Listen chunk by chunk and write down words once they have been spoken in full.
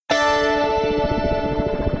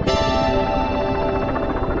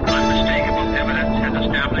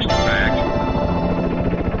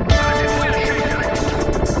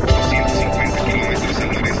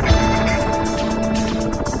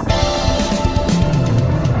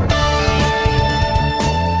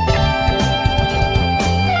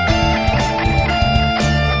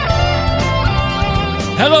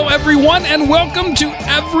Hello, everyone, and welcome to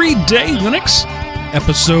Everyday Linux,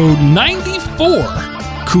 episode 94,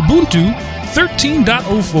 Kubuntu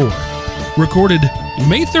 13.04, recorded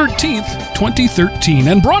May 13th, 2013,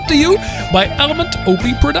 and brought to you by Element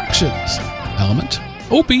OP Productions,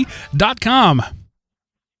 elementop.com.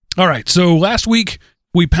 All right, so last week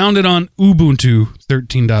we pounded on Ubuntu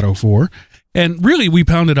 13.04, and really we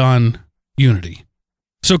pounded on Unity.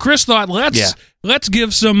 So Chris thought, let's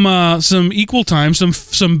give some equal time,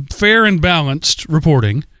 some fair and balanced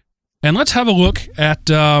reporting, and let's have a look at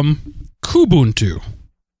Kubuntu.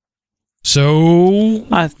 So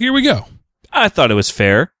here we go. I thought it was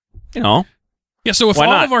fair, Yeah, so if all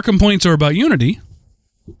of our complaints are about Unity,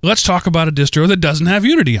 let's talk about a distro that doesn't have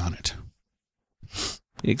Unity on it.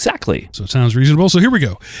 Exactly. So it sounds reasonable. So here we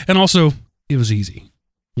go. And also, it was easy.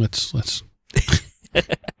 Let's...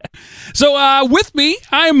 So with me,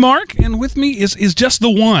 I'm Mark, and with me is just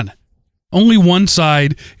the one. Only one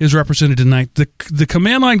side is represented tonight. The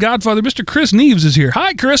command line godfather, Mr. Chris Neves, is here.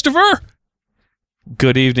 Hi, Christopher.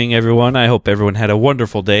 Good evening, everyone. I hope everyone had a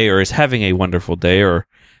wonderful day, or is having a wonderful day, or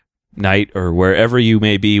night, or wherever you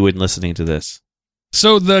may be when listening to this.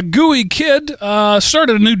 So the GUI kid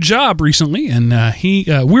started a new job recently, and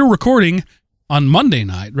we're recording on Monday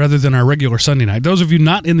night rather than our regular Sunday night. Those of you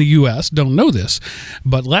not in the U.S. don't know this,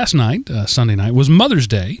 but last night, Sunday night, was Mother's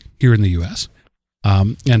Day here in the U.S.,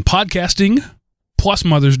 and podcasting plus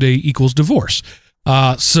Mother's Day equals divorce.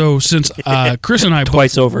 So since Chris and I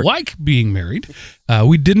Twice both over. like being married,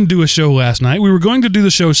 we didn't do a show last night. We were going to do the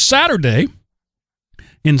show Saturday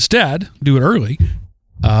instead, do it early,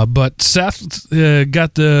 but Seth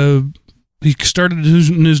he started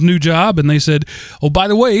his new job, and they said, oh, by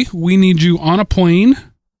the way, we need you on a plane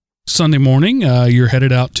Sunday morning. You're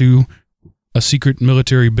headed out to a secret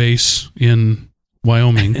military base in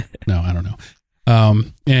Wyoming. No, I don't know.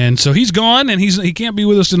 And so he's gone, and he can't be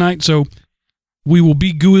with us tonight, so we will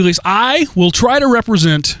be GUI-less. I will try to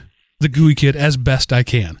represent the GUI kid as best I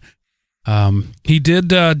can. He did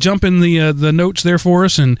jump in the notes there for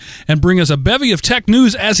us and bring us a bevy of tech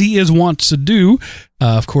news, as he is wont to do.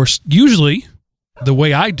 Of course, usually the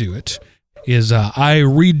way I do it is I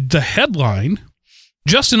read the headline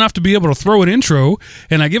just enough to be able to throw an intro,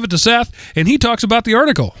 and I give it to Seth, and he talks about the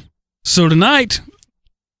article. So tonight,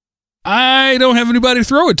 I don't have anybody to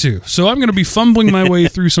throw it to, so I'm going to be fumbling my way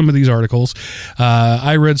through some of these articles.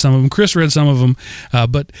 I read some of them, Chris read some of them,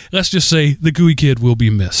 but let's just say the GUI kid will be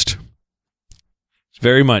missed.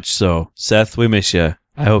 Very much so. Seth, we miss you.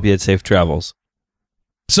 I hope you had safe travels.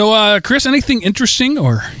 So, Chris, anything interesting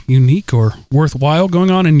or unique or worthwhile going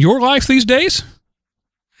on in your life these days?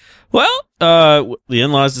 Well, the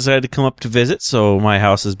in-laws decided to come up to visit, so my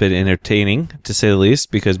house has been entertaining, to say the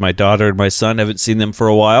least, because my daughter and my son haven't seen them for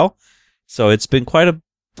a while. So it's been quite an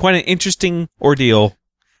interesting ordeal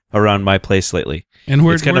around my place lately. And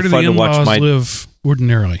where do the in-laws live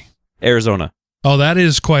ordinarily? Arizona. Oh, that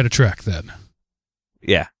is quite a trek then.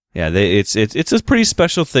 Yeah. It's a pretty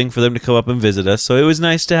special thing for them to come up and visit us, so it was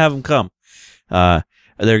nice to have them come. They're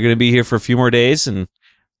going to be here for a few more days, and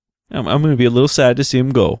I'm going to be a little sad to see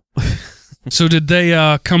them go. So did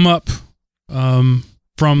they come up from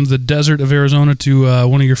the desert of Arizona to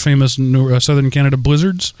one of your famous Southern Canada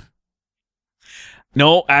blizzards?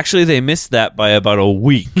 No, actually, they missed that by about a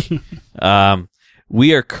week.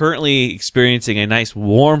 We are currently experiencing a nice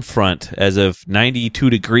warm front as of 92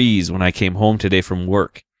 degrees when I came home today from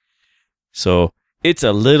work. So it's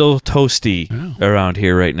a little toasty around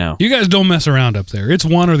here right now. You guys don't mess around up there. It's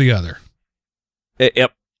one or the other.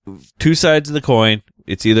 Yep. Two sides of the coin.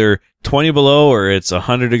 It's either 20 below or it's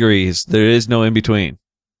 100 degrees. There is no in between.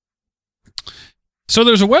 So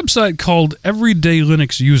there's a website called Everyday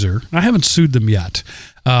Linux User. I haven't sued them yet,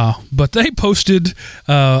 but they posted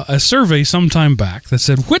a survey sometime back that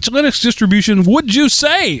said, which Linux distribution would you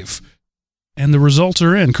save? And the results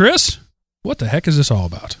are in. Chris, what the heck is this all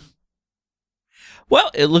about? Well,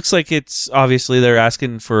 it looks like it's obviously they're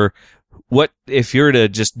asking for what if you're to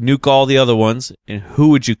just nuke all the other ones, and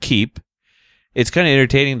who would you keep? It's kind of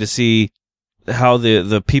entertaining to see how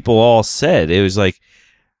the people all said. It was like,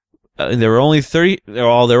 there were only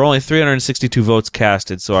 362 votes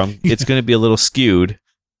casted, so it's going to be a little skewed.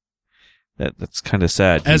 That's kind of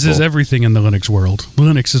sad. As is everything in the Linux world.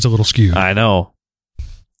 Linux is a little skewed. I know,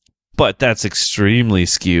 but that's extremely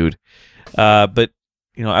skewed. But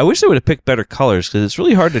I wish they would have picked better colors, because it's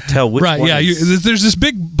really hard to tell which one. Right? Yeah, there's this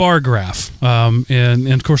big bar graph, and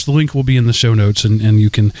of course the link will be in the show notes, and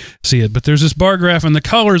you can see it. But there's this bar graph, and the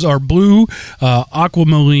colors are blue,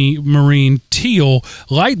 aquamarine, teal,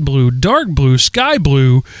 light blue, dark blue, sky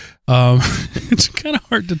blue. It's kind of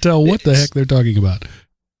hard to tell what the heck they're talking about.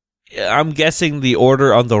 I'm guessing the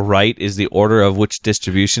order on the right is the order of which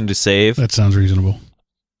distribution to save. That sounds reasonable.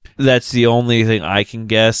 That's the only thing I can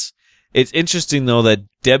guess. It's interesting, though, that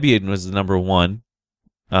Debian was the number one,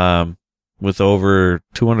 with over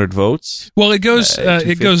 200 votes. Well, it goes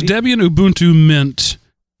Debian, Ubuntu, Mint,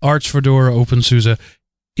 Arch, Fedora, OpenSUSE.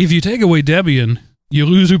 If you take away Debian, you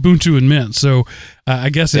lose Ubuntu and Mint. So I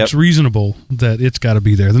guess it's reasonable that it's got to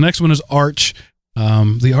be there. The next one is Arch.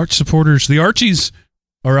 The Arch supporters, the Archies,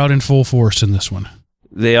 are out in full force in this one.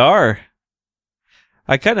 They are.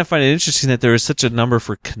 I kind of find it interesting that there is such a number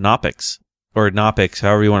for Knoppix, or Knoppix,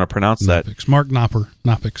 however you want to pronounce that. Mark Knopper,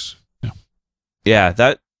 Knoppix. Yeah.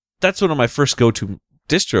 Yeah, that's one of my first go-to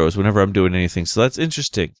distros whenever I'm doing anything. So that's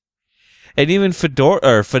interesting. And even Fedora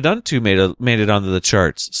or Feduntu made it onto the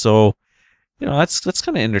charts. So, that's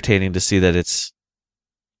kind of entertaining to see that it's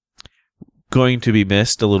going to be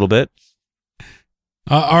missed a little bit.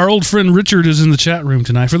 Our old friend Richard is in the chat room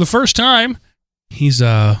tonight for the first time. He's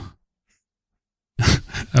I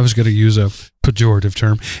was going to use a pejorative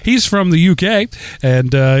term. He's from the UK,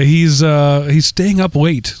 and he's staying up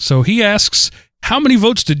late. So he asks, how many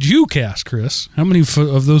votes did you cast, Chris? How many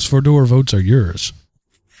of those Fedora votes are yours?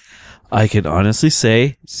 I can honestly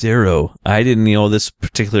say 0. I didn't know this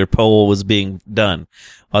particular poll was being done.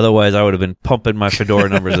 Otherwise, I would have been pumping my Fedora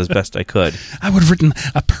numbers as best I could. I would have written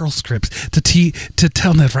a Perl script to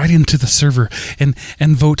telnet right into the server and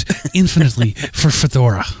vote infinitely for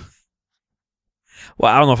Fedora.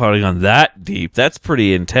 Well, I don't know if I would have gone that deep. That's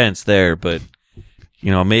pretty intense there, but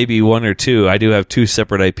maybe 1 or 2. I do have 2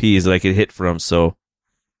 separate IPs that I could hit from, so.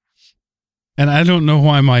 And I don't know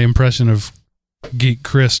why my impression of Geek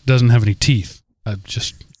Chris doesn't have any teeth.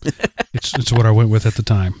 It's what I went with at the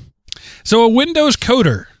time. So a Windows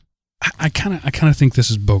coder. I kind of think this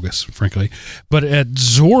is bogus, frankly. But at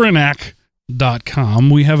Zoranac.com,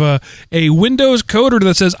 we have a Windows coder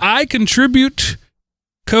that says, I contribute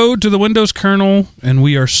code to the Windows kernel, and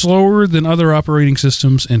we are slower than other operating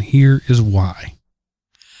systems, and here is why.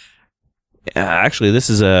 Actually, this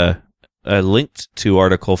is a linked to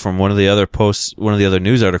article from one of the other posts, one of the other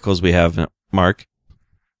news articles we have, Mark.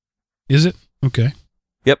 Is it? Okay.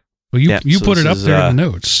 Yep. Well, you put it up there in the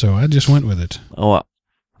notes, so I just went with it. Oh,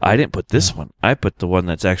 I didn't put this one. I put the one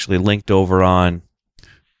that's actually linked over on,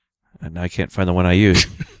 and I can't find the one I used.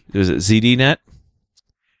 Was it ZDNet?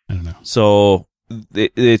 I don't know. So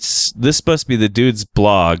this must be the dude's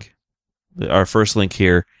blog, our first link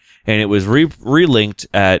here, and it was relinked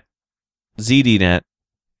at ZDNet.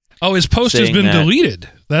 Oh, his post has been deleted.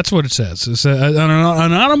 That's what it says. It's an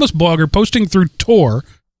anonymous blogger posting through Tor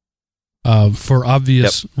for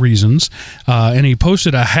obvious reasons, and he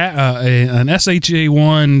posted an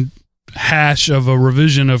SHA-1 hash of a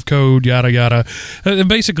revision of code, yada yada,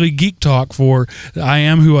 basically geek talk for I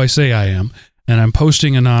am who I say I am, and I'm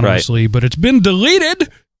posting anonymously, but it's been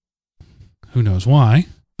deleted. Who knows why?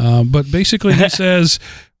 But basically, he says,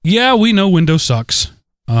 "Yeah, we know Windows sucks."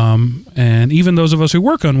 And even those of us who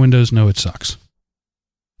work on Windows know it sucks.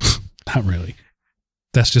 Not really.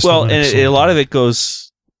 That's just and a lot of it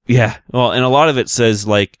goes, and a lot of it says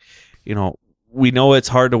we know it's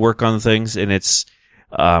hard to work on things, and it's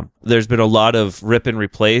there's been a lot of rip and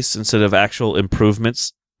replace instead of actual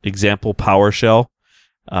improvements. Example, PowerShell.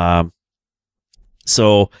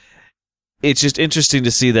 So it's just interesting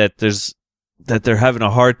to see that they're having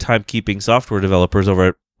a hard time keeping software developers over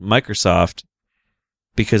at Microsoft,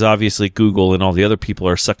 because obviously Google and all the other people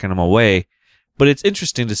are sucking them away. But it's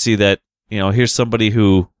interesting to see that, here's somebody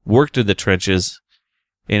who worked in the trenches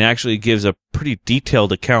and actually gives a pretty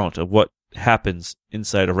detailed account of what happens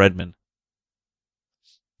inside of Redmond.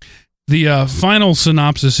 The final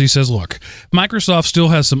synopsis, he says, look, Microsoft still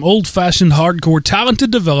has some old-fashioned, hardcore,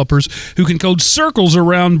 talented developers who can code circles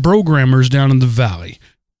around programmers down in the valley.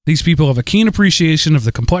 These people have a keen appreciation of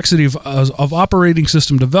the complexity of operating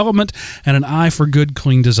system development and an eye for good,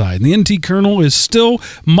 clean design. The NT kernel is still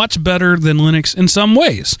much better than Linux in some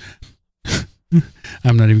ways.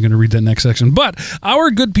 I'm not even going to read that next section. But our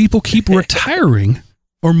good people keep retiring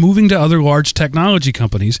or moving to other large technology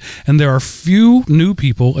companies, and there are few new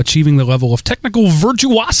people achieving the level of technical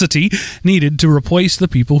virtuosity needed to replace the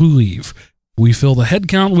people who leave. We fill the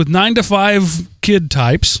headcount with 9 to 5 kid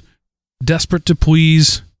types, desperate to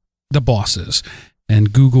please the bosses,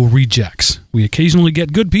 and Google rejects. We occasionally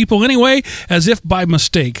get good people anyway, as if by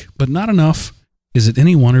mistake, but not enough. Is it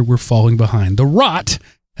any wonder we're falling behind? The rot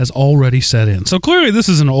has already set in. So clearly this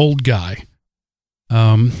is an old guy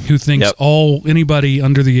who thinks anybody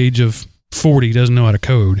under the age of 40 doesn't know how to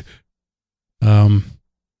code.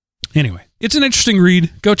 Anyway, it's an interesting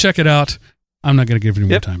read. Go check it out. I'm not going to give any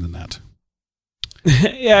more time than that.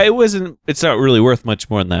 Yeah, it's not really worth much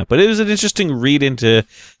more than that, but it was an interesting read into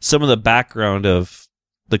some of the background of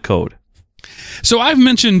the code. So I've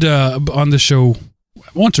mentioned on the show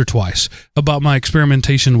once or twice about my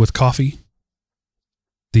experimentation with coffee.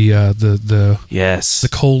 The Yes. the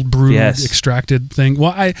cold brew Yes. extracted thing.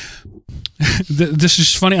 Well, this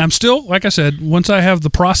is funny. I'm still, like I said, once I have the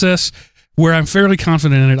process where I'm fairly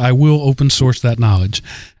confident in it, I will open source that knowledge,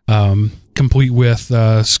 complete with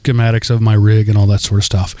schematics of my rig and all that sort of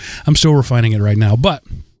stuff. I'm still refining it right now. But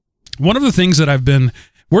one of the things that I've been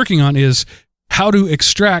working on is how to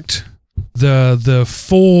extract the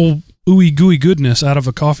full ooey gooey goodness out of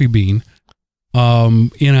a coffee bean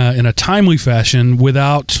in a timely fashion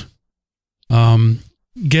without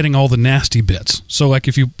getting all the nasty bits. So like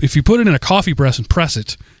if you put it in a coffee press and press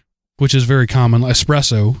it, which is very common,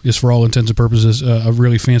 espresso is for all intents and purposes a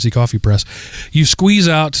really fancy coffee press, you squeeze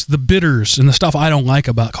out the bitters and the stuff I don't like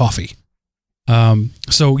about coffee.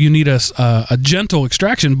 So you need a gentle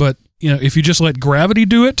extraction, but if you just let gravity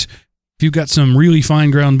do it, if you've got some really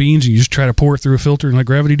fine ground beans and you just try to pour it through a filter and let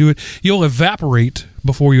gravity do it, you'll evaporate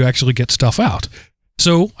before you actually get stuff out.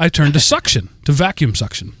 So I turned to suction, to vacuum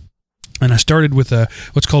suction. And I started with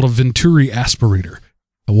what's called a Venturi aspirator.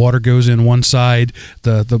 The water goes in one side,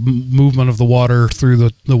 the movement of the water through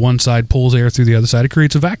the one side pulls air through the other side. It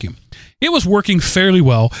creates a vacuum. It was working fairly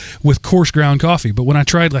well with coarse ground coffee, but when I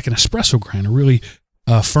tried like an espresso grind, a really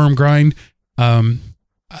firm grind,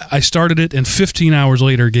 I started it and 15 hours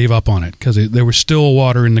later gave up on it because there was still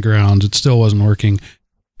water in the ground. It still wasn't working,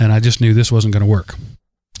 and I just knew this wasn't going to work.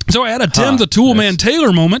 So I had a Tim the Toolman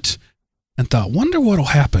Taylor moment and thought, wonder what'll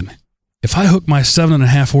happen if I hook my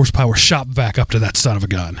 7.5 horsepower shop vac up to that son of a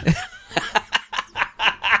gun.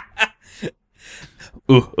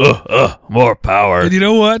 More power. And you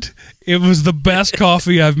know what? It was the best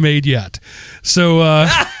coffee I've made yet. So,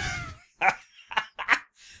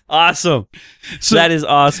 awesome. So, that is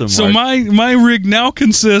awesome. So Mark. my rig now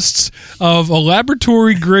consists of a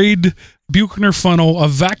laboratory grade Buchner funnel, a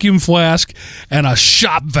vacuum flask, and a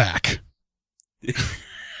shop vac.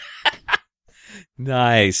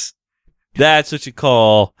 Nice. That's what you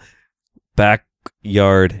call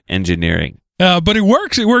backyard engineering. But it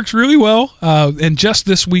works. It works really well. And just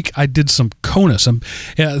this week, I did some Kona.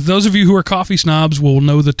 Those of you who are coffee snobs will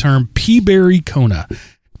know the term Peaberry Kona.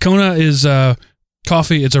 Kona is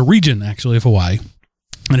coffee. It's a region, actually, of Hawaii.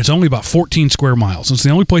 And it's only about 14 square miles. It's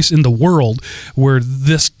the only place in the world where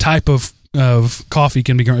this type of coffee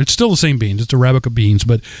can be grown. It's still the same beans. It's Arabica beans,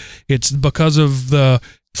 but it's because of the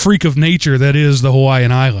freak of nature that is the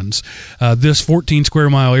Hawaiian Islands. This 14 square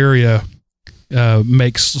mile area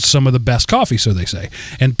makes some of the best coffee, so they say.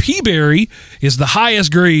 And Peaberry is the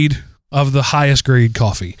highest grade of the highest grade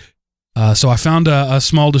coffee. So I found a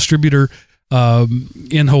small distributor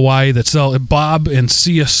in Hawaii that sell Bob and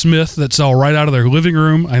Sia Smith that sell right out of their living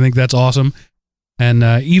room. I think that's awesome. And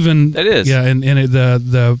even that is, yeah. And it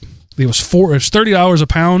was $30 a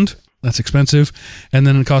pound. That's expensive. And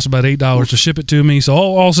then it cost about $8 to ship it to me. So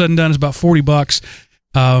all said and done is about $40.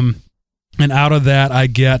 And out of that, I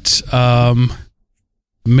get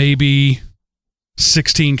maybe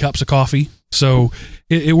 16 cups of coffee. So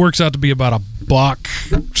it works out to be about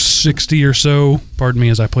 $1.60 or so, pardon me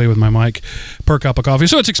as I play with my mic, per cup of coffee.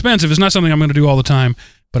 So it's expensive. It's not something I'm going to do all the time,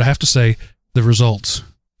 but I have to say the results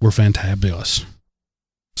were fantabulous.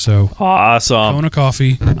 So awesome. Kona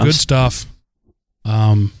coffee, good stuff.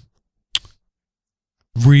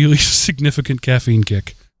 Really significant caffeine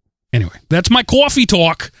kick. Anyway, that's my coffee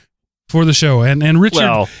talk for the show. And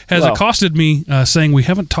Richard has accosted me saying we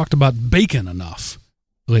haven't talked about bacon enough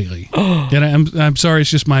lately. And I'm sorry, it's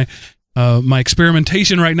just my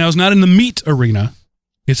experimentation right now is not in the meat arena.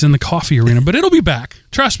 It's in the coffee arena, but it'll be back.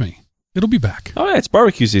 Trust me. It'll be back. Oh, yeah, it's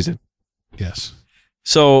barbecue season. Yes.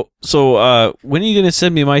 So when are you going to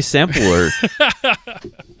send me my sampler?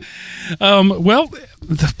 Well,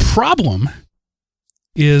 the problem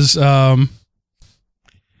is I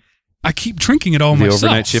keep drinking it all myself. The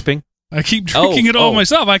overnight shipping? I keep drinking it all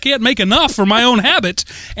myself. I can't make enough for my own habit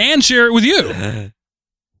and share it with you.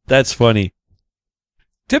 That's funny.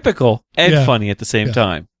 Typical and funny at the same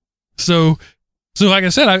time. So like I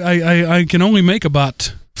said, I can only make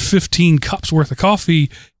about 15 cups worth of coffee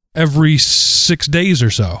every 6 days or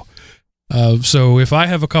so. So if I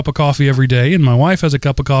have a cup of coffee every day and my wife has a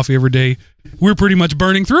cup of coffee every day, we're pretty much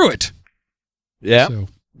burning through it. Yeah.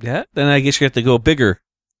 Yeah. Then I guess you have to go bigger.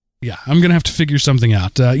 Yeah. I'm going to have to figure something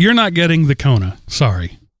out. You're not getting the Kona.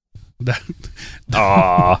 Sorry.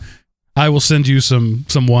 Aww. I will send you some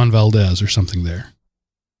Juan Valdez or something there.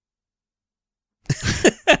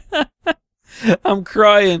 I'm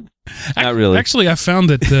crying. Not really. Actually, I found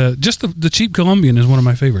that just the cheap Colombian is one of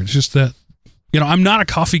my favorites. Just that, I'm not a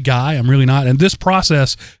coffee guy. I'm really not. And this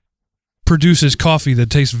process produces coffee that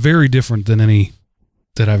tastes very different than any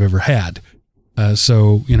that I've ever had.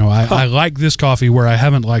 So I like this coffee where I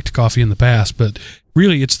haven't liked coffee in the past. But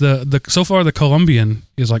really, it's the so far the Colombian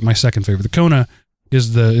is like my second favorite. The Kona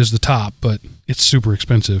is the top, but it's super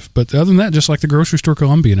expensive. But other than that, just like the grocery store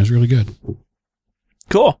Colombian is really good.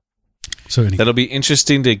 Cool. So anyway. That'll be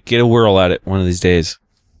interesting to get a whirl at it one of these days.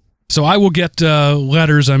 So I will get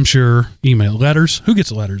letters, I'm sure. Email letters. Who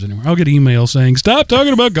gets letters anymore? I'll get emails saying, stop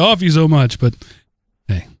talking about coffee so much. But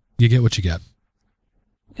hey, you get what you get.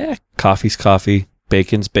 Yeah, coffee's coffee.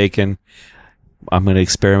 Bacon's bacon. I'm going to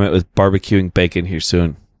experiment with barbecuing bacon here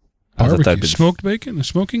soon. Barbecue? Smoked bacon?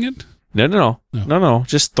 Smoking it? No.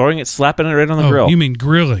 Just throwing it, slapping it right on the grill. You mean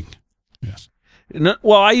grilling? Yes. No,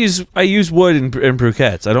 well, I use wood in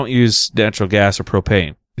briquettes. I don't use natural gas or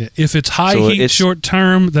propane. If it's high heat short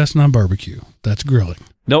term, that's not barbecue. That's grilling.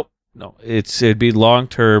 Nope. No, it'd be long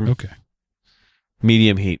term. Okay.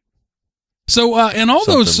 Medium heat. So, and all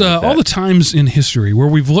those all the times in history where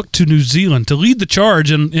we've looked to New Zealand to lead the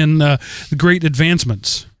charge in the great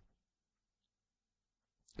advancements.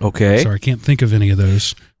 Okay. Sorry, I can't think of any of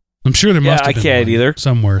those. I'm sure there must have been. I can't either.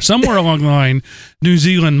 Somewhere along the line, New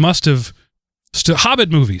Zealand must have. Hobbit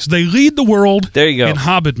movies. They lead the world. There you go. In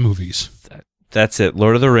Hobbit movies. That's it.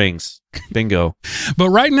 Lord of the Rings. Bingo. But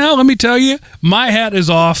right now, let me tell you, my hat is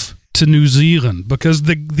off to New Zealand because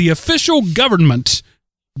the official government,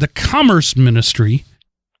 the Commerce Ministry,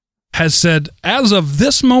 has said, as of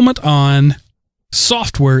this moment on,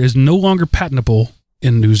 software is no longer patentable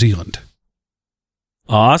in New Zealand.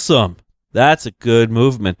 Awesome. That's a good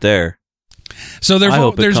movement there. So I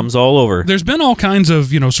hope it comes all over. There's been all kinds of,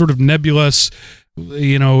 sort of nebulous,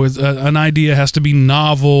 an idea has to be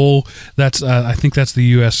novel. That's I think that's the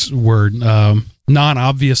U.S. word.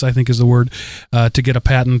 Non-obvious, I think, is the word to get a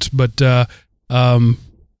patent. But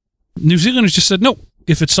New Zealand has just said, no,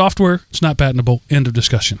 if it's software, it's not patentable. End of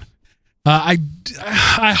discussion. I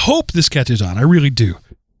hope this catches on. I really do.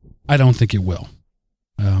 I don't think it will.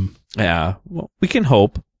 Yeah, well, we can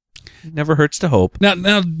hope. It never hurts to hope.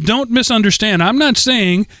 Now, don't misunderstand. I'm not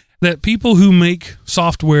saying that people who make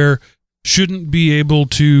software shouldn't be able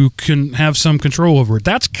to have some control over it.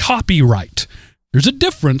 That's copyright. There's a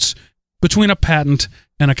difference between a patent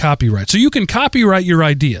and a copyright. So you can copyright your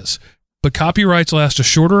ideas, but copyrights last a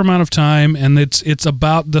shorter amount of time, and it's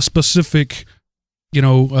about the specific,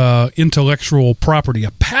 intellectual property.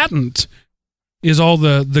 A patent is all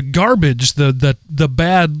the garbage, the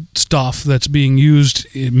bad stuff that's being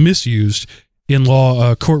misused in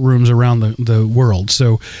law courtrooms around the world.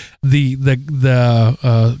 So the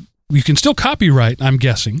you can still copyright. I'm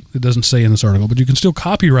guessing it doesn't say in this article, but you can still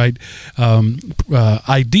copyright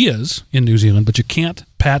ideas in New Zealand, but you can't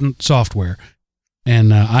patent software.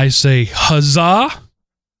 And I say huzzah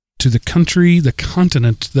to the country, the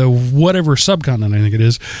continent, the whatever subcontinent I think it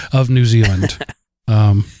is of New Zealand.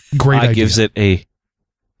 Great idea. Gives it a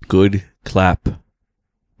good clap,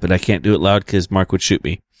 but I can't do it loud because Mark would shoot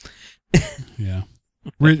me. Yeah.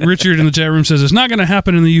 Richard in the chat room says it's not going to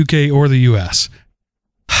happen in the UK or the US.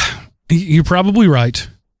 You're probably right,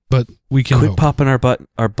 but we can quit popping our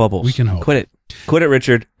bubbles. We can hope. Quit it,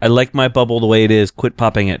 Richard. I like my bubble the way it is. Quit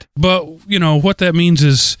popping it. But what that means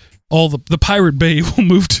is all the Pirate Bay will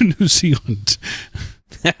move to New Zealand.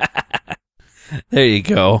 There you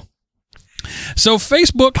go. So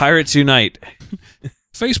Facebook... Pirates unite.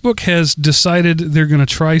 Facebook has decided they're going to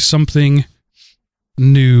try something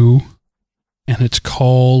new, and it's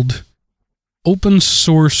called open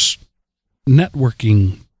source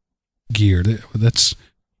networking gear.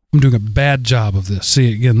 I'm doing a bad job of this.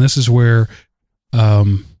 See, again, this is where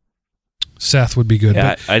Seth would be good.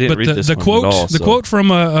 Yeah, I didn't read this quote, at all. The quote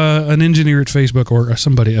from an engineer at Facebook or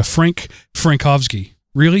somebody, Frank Frankovsky.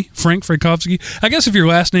 Really? Frank Frankovsky? I guess if your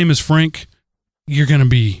last name is Frank, you're going to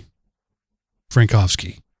be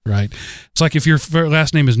Frankovsky, right? It's like if your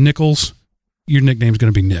last name is Nichols, your nickname's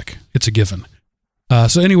going to be Nick. It's a given.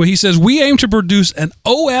 So anyway, he says, we aim to produce an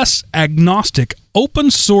OS-agnostic open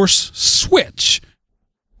source switch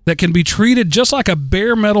that can be treated just like a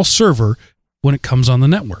bare metal server when it comes on the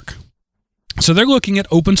network. So they're looking at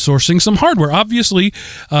open sourcing some hardware. Obviously,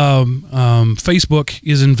 Facebook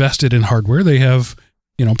is invested in hardware. They have,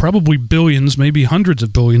 probably billions, maybe hundreds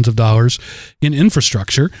of billions of dollars in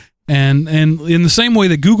infrastructure. And in the same way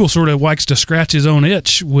that Google sort of likes to scratch his own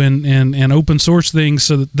itch and open source things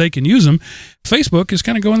so that they can use them, Facebook is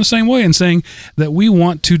kind of going the same way and saying that we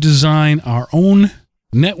want to design our own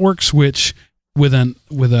network switch with an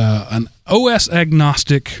OS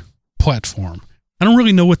agnostic platform I don't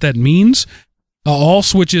really know what that means. All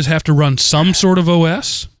switches have to run some sort of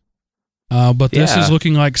OS, but this is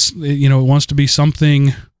looking like, it wants to be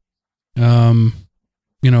something, built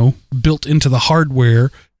into the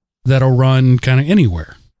hardware that'll run kind of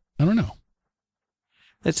anywhere. I don't know.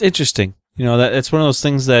 That's interesting. That's one of those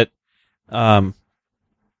things that I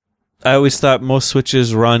always thought most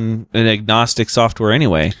switches run an agnostic software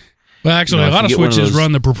anyway. Well, actually, a lot of switches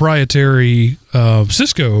run the proprietary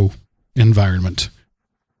Cisco environment.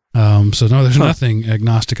 So no, there's nothing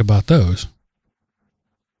agnostic about those.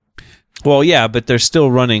 Well, yeah, but they're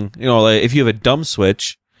still running. Like if you have a dumb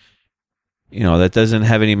switch, that doesn't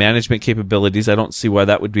have any management capabilities, I don't see why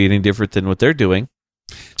that would be any different than what they're doing.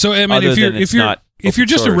 So I mean, if you're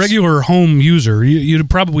just a regular home user, you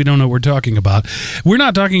probably don't know what we're talking about. We're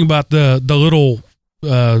not talking about the little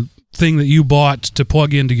thing that you bought to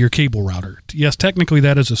plug into your cable router. Yes, technically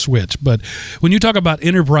that is a switch, but when you talk about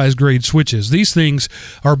enterprise grade switches, these things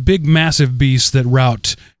are big, massive beasts that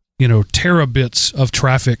route, terabits of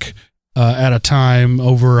traffic at a time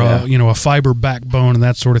over a fiber backbone and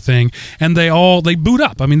that sort of thing. And they boot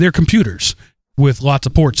up. I mean, they're computers with lots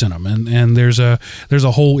of ports in them, and there's a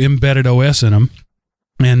whole embedded OS in them.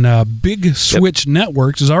 And Big Switch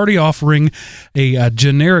Networks is already offering a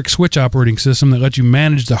generic switch operating system that lets you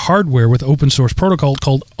manage the hardware with open source protocol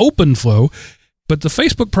called OpenFlow. But the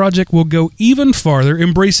Facebook project will go even farther,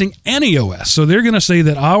 embracing any OS. So they're going to say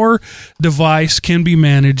that our device can be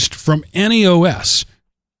managed from any OS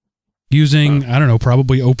using, I don't know,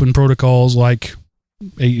 probably open protocols like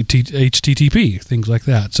HTTP, things like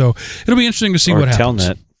that. So it'll be interesting to see what happens.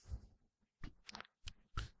 Telnet.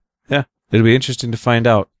 Yeah, it'll be interesting to find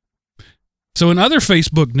out. So in other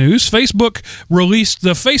Facebook news, Facebook released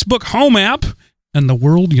the Facebook Home app, and the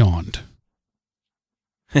world yawned.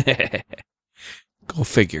 Go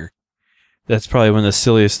figure. That's probably one of the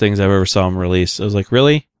silliest things I've ever saw them release. I was like,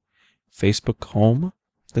 really? Facebook Home?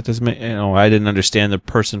 That doesn't make... I didn't understand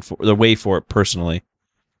the way for it personally.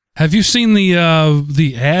 Have you seen the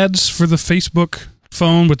ads for the Facebook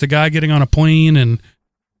phone with the guy getting on a plane and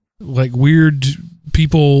like weird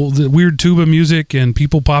people, the weird tuba music and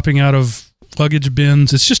people popping out of luggage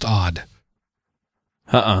bins? It's just odd.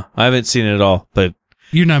 I haven't seen it at all, but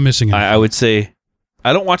you're not missing it. I would say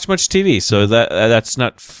I don't watch much TV, so that's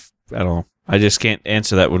not. I don't know. I just can't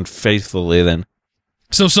answer that one faithfully. Then.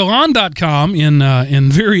 So Salon.com,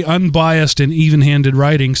 in very unbiased and even-handed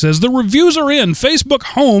writing, says the reviews are in. Facebook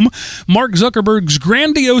Home, Mark Zuckerberg's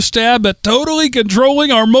grandiose stab at totally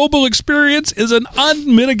controlling our mobile experience, is an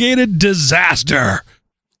unmitigated disaster.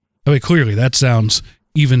 I mean, clearly that sounds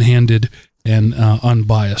even-handed and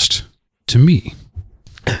unbiased to me.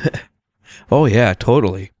 Oh yeah,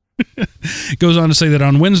 totally. Goes on to say that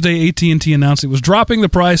on Wednesday, AT&T announced it was dropping the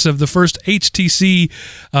price of the first the HTC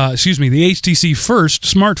First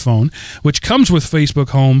smartphone, which comes with Facebook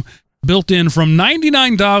Home built in, from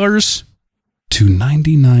 $99 to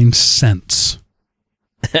 99 cents.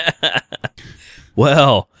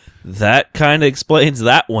 Well, that kind of explains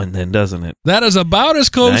that one then, doesn't it? That is about as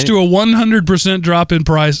close to a 100% drop in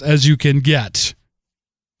price as you can get.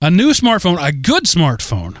 A new smartphone, a good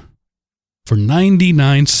smartphone, for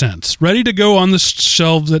 99 cents, ready to go on the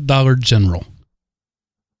shelves at Dollar General.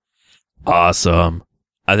 Awesome.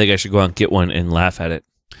 I think I should go out and get one and laugh at it.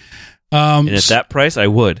 And at that price, I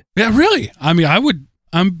would. Yeah, really. I mean, I would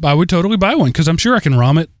totally buy one because I'm sure I can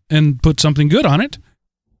ROM it and put something good on it.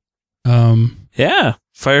 Yeah,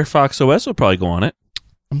 Firefox OS will probably go on it.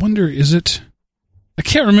 I wonder, is it? I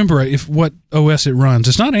can't remember what OS it runs.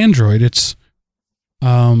 It's not Android. It's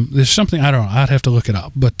there's something, I don't know. I'd have to look it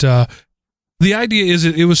up, but. The idea is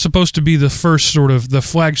it was supposed to be the first sort of the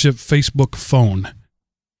flagship Facebook phone,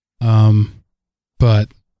 but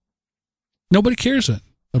nobody cares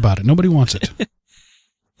about it. Nobody wants it.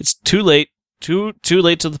 It's too late. Too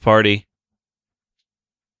late to the party.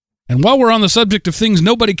 And while we're on the subject of things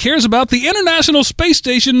nobody cares about, the International Space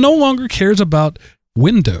Station no longer cares about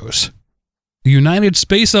Windows. The United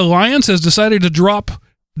Space Alliance has decided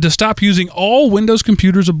to stop using all Windows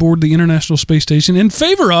computers aboard the International Space Station in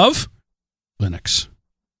favor of Linux.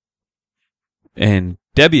 And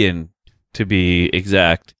Debian, to be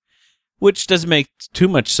exact, which doesn't make too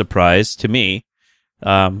much surprise to me.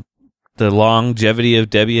 The longevity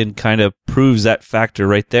of Debian kind of proves that factor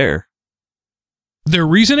right there. Their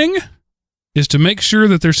reasoning is to make sure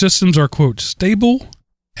that their systems are, quote, stable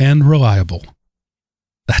and reliable.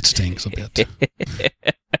 That stings a bit.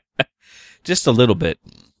 Just a little bit.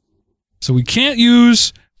 So we can't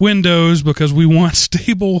use Windows because we want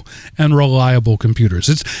stable and reliable computers.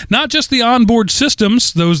 It's not just the onboard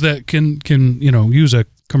systems, those that can use a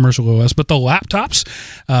commercial OS, but the laptops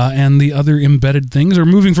and the other embedded things are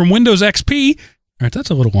moving from Windows XP, all right, that's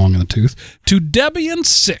a little long in the tooth, to Debian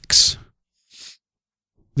 6.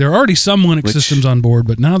 There are already some Linux systems on board,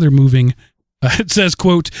 but now they're moving. It says,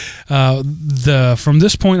 quote, from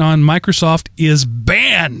this point on, Microsoft is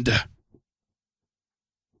banned.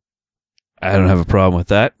 I don't have a problem with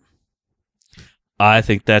that. I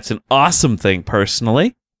think that's an awesome thing,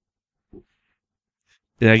 personally.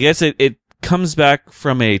 And I guess it comes back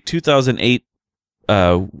from a 2008,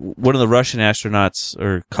 one of the Russian astronauts,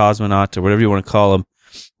 or cosmonaut, or whatever you want to call him,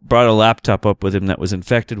 brought a laptop up with him that was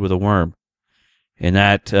infected with a worm. And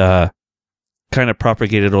that kind of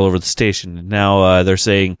propagated all over the station. And now they're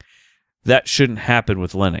saying that shouldn't happen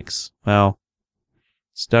with Linux. Well,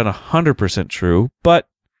 it's not 100% true, but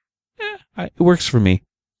it works for me.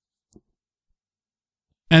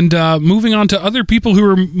 And moving on to other people who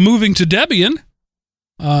are moving to Debian,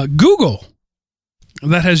 Google,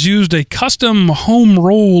 that has used a custom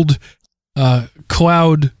home-rolled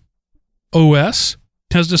cloud OS,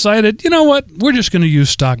 has decided, you know what, we're just going to use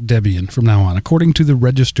stock Debian from now on, according to the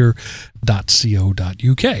register.co.uk.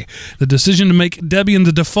 The decision to make Debian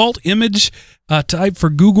the default image type for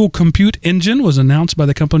Google Compute Engine was announced by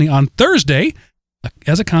the company on Thursday.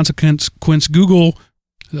 As a consequence, Google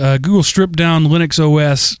stripped down Linux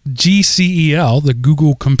OS GCEL, the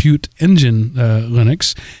Google Compute Engine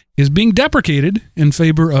Linux, is being deprecated in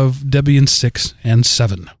favor of Debian 6 and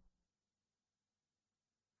 7.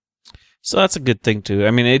 So that's a good thing, too.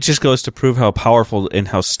 I mean, it just goes to prove how powerful and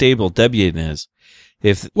how stable Debian is.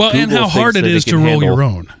 And how hard it is to roll your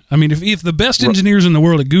own. I mean, if the best engineers in the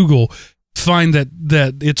world at Google find that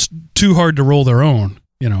it's too hard to roll their own,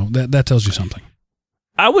 that tells you something.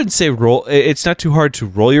 I wouldn't say roll. It's not too hard to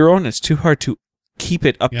roll your own. It's too hard to keep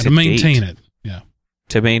it up to date. To maintain it. Yeah.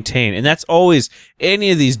 To maintain. And that's always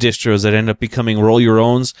any of these distros that end up becoming roll your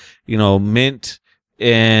owns, Mint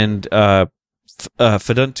and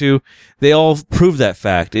Fuduntu, they all prove that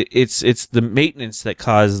fact. It's the maintenance that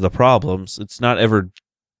causes the problems. It's not ever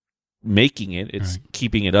making it. It's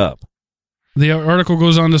keeping it up. The article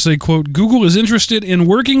goes on to say, quote, Google is interested in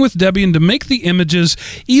working with Debian to make the images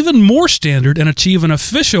even more standard and achieve an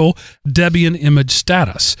official Debian image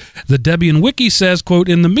status. The Debian wiki says, quote,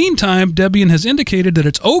 in the meantime, Debian has indicated that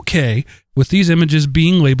it's okay with these images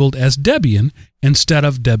being labeled as Debian instead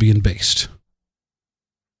of Debian-based.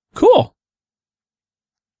 Cool.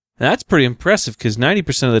 That's pretty impressive because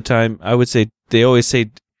 90% of the time, I would say, they always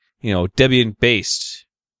say, Debian-based.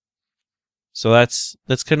 So that's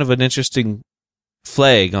kind of an interesting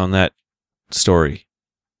flag on that story.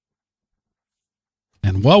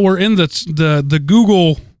 And while we're in the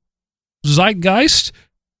Google zeitgeist,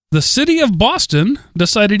 the city of Boston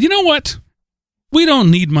decided, you know what? We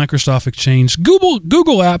don't need Microsoft Exchange. Google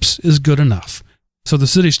Apps is good enough. So the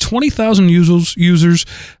city's 20,000 users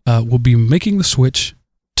will be making the switch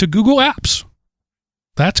to Google Apps.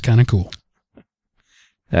 That's kind of cool.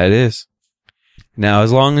 That is. Now,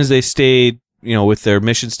 as long as they stayed, with their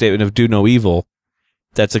mission statement of do no evil,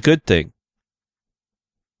 that's a good thing.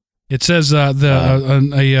 It says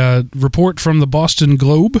a report from the Boston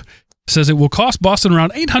Globe says it will cost Boston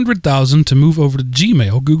around $800,000 to move over to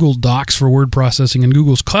Gmail, Google Docs for word processing, and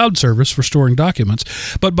Google's cloud service for storing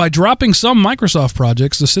documents. But by dropping some Microsoft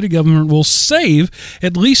projects, the city government will save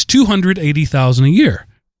at least $280,000 a year,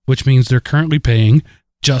 which means they're currently paying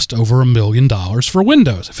just over $1 million for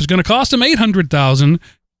Windows. If it's going to cost them $800,000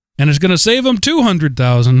 and it's going to save them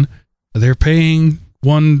 $200,000, they're paying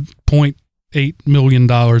 $1.8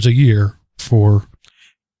 million a year for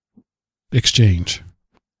Exchange.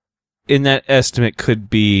 And that estimate could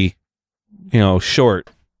be, short.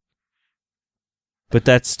 But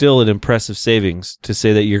that's still an impressive savings to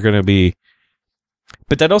say that you're going to be.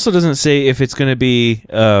 But that also doesn't say if it's going to be,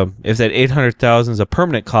 if that $800,000 is a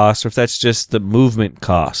permanent cost or if that's just the movement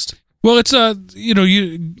cost. Well, it's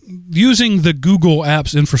using the Google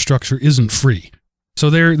Apps infrastructure isn't free. So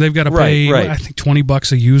they've got to pay, I think,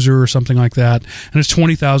 $20 a user or something like that, and it's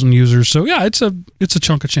 20,000 users. So yeah, it's a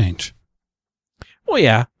chunk of change. Well,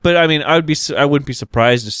 yeah, but I mean, I wouldn't be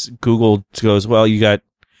surprised if Google goes, well, you got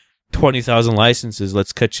 20,000 licenses,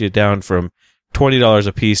 let's cut you down from $20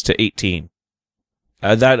 a piece to $18.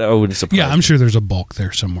 That I wouldn't surprise. Yeah, I'm sure there's a bulk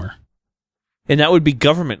there somewhere, and that would be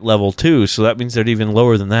government level too. So that means they're even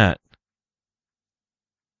lower than that.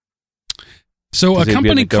 So a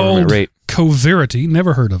company called Coverity,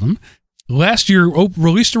 never heard of them, last year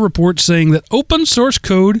released a report saying that open source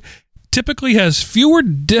code typically has fewer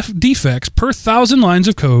defects per 1,000 lines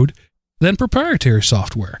of code than proprietary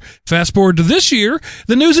software. Fast forward to this year,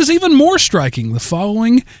 the news is even more striking.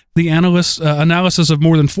 Following the analysis of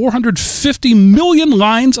more than 450 million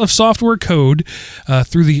lines of software code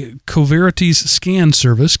through the Coverities Scan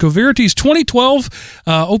service, Coverities' 2012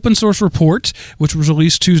 open source report, which was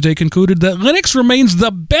released Tuesday, concluded that Linux remains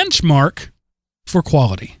the benchmark for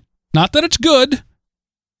quality. Not that it's good,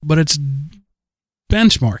 but it's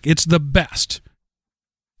benchmark. It's the best.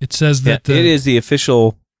 It says that it is the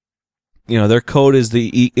official. Their code is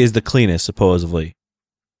the cleanest, supposedly.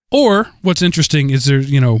 Or what's interesting is there,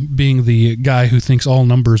 being the guy who thinks all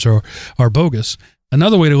numbers are bogus.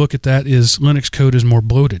 Another way to look at that is Linux code is more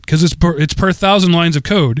bloated because it's per 1,000 lines of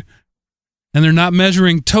code, and they're not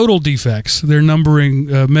measuring total defects. They're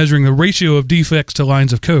measuring the ratio of defects to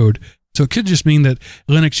lines of code. So it could just mean that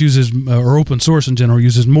Linux uses, or open source in general,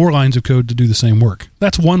 uses more lines of code to do the same work.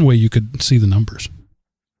 That's one way you could see the numbers.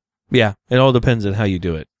 Yeah, it all depends on how you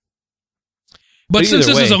do it. But since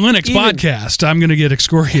this is a Linux podcast, I'm going to get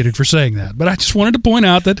excoriated for saying that. But I just wanted to point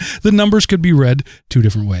out that the numbers could be read two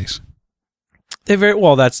different ways.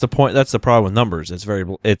 That's the point. That's the problem with numbers.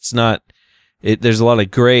 There's a lot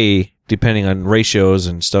of gray depending on ratios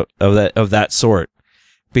and stuff of that sort.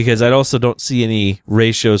 Because I also don't see any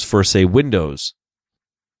ratios for, say, Windows.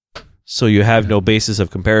 So you have no basis of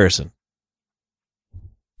comparison.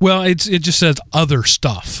 Well, it just says other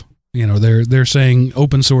stuff. They're saying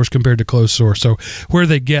open source compared to closed source. So where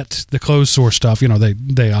they get the closed source stuff,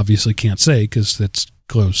 they obviously can't say because it's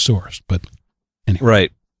closed source. But anyway.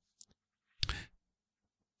 Right.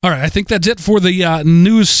 All right, I think that's it for the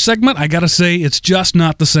news segment. I got to say, it's just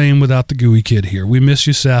not the same without the GUI Kid here. We miss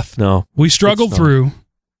you, Seth. No. We struggled through,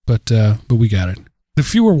 but we got it. The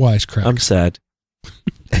fewer wisecracks. I'm sad.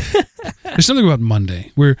 There's something about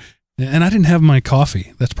Monday and I didn't have my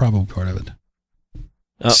coffee. That's probably part of it.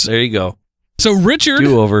 Oh, there you go. So Richard,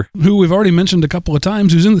 Do-over. who we've already mentioned a couple of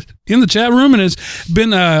times, who's in the chat room and has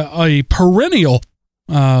been a perennial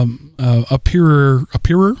appearer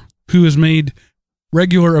who has made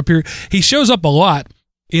regular appear. He shows up a lot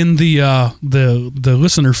in the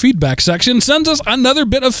listener feedback section. Sends us another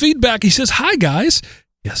bit of feedback. He says, "Hi guys,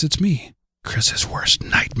 yes, it's me, Chris's worst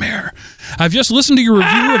nightmare. I've just listened to your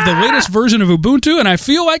review of the latest version of Ubuntu, and I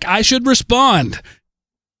feel like I should respond.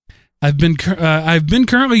 I've been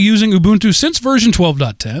currently using Ubuntu since version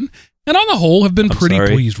 12.10, and on the whole have been pretty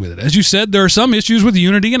pleased with it. As you said, there are some issues with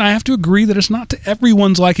Unity, and I have to agree that it's not to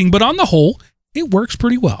everyone's liking, but on the whole, it works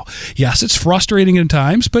pretty well. Yes, it's frustrating at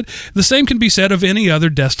times, but the same can be said of any other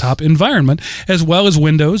desktop environment, as well as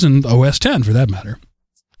Windows and OS X for that matter.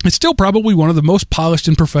 It's still probably one of the most polished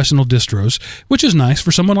and professional distros, which is nice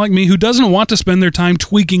for someone like me who doesn't want to spend their time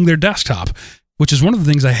tweaking their desktop, which is one of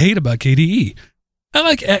the things I hate about KDE. I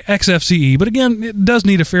like XFCE, but again, it does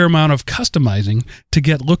need a fair amount of customizing to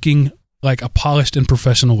get looking like a polished and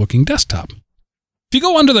professional-looking desktop. If you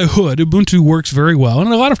go under the hood, Ubuntu works very well, and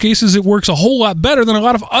in a lot of cases, it works a whole lot better than a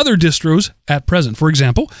lot of other distros at present. For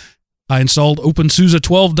example, I installed OpenSUSE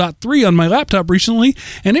 12.3 on my laptop recently,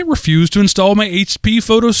 and it refused to install my HP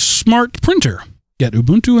PhotoSmart printer, yet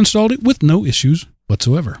Ubuntu installed it with no issues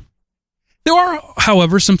whatsoever. There are,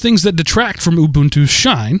 however, some things that detract from Ubuntu's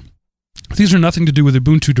shine. These are nothing to do with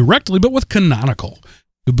Ubuntu directly, but with Canonical.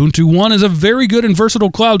 Ubuntu One is a very good and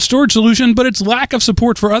versatile cloud storage solution, but its lack of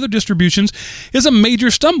support for other distributions is a major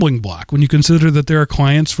stumbling block when you consider that there are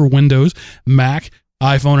clients for Windows, Mac,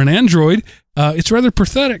 iPhone, and Android. It's rather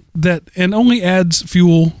pathetic that, and only adds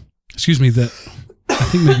fuel, that, I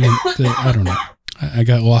think maybe, I don't know. I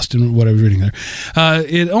got lost in what I was reading there.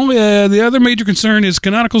 The other major concern is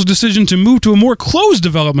Canonical's decision to move to a more closed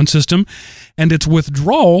development system and its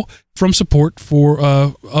withdrawal from support for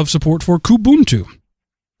Kubuntu.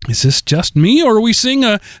 Is this just me, or are we seeing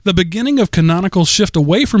the beginning of Canonical's shift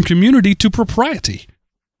away from community to propriety?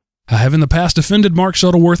 I have in the past defended Mark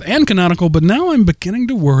Shuttleworth and Canonical, but now I'm beginning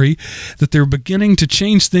to worry that they're beginning to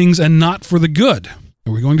change things and not for the good.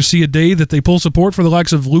 Are we going to see a day that they pull support for the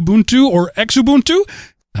likes of Lubuntu or Xubuntu?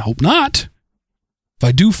 I hope not. If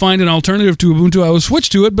I do find an alternative to Ubuntu, I will switch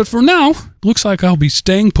to it, but for now, looks like I'll be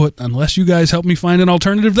staying put unless you guys help me find an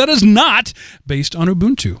alternative that is not based on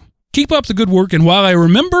Ubuntu. Keep up the good work, and while I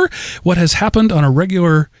remember what has happened to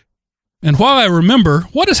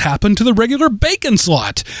the regular bacon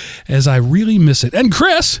slot, as I really miss it. And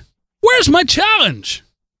Chris, where's my challenge?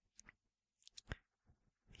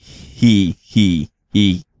 He.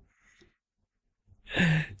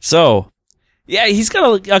 So, yeah, he's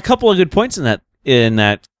got a couple of good points in that.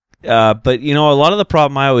 But a lot of the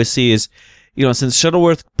problem I always see is, since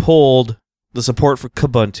Shuttleworth pulled the support for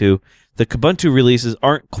Kubuntu, the Kubuntu releases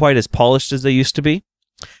aren't quite as polished as they used to be.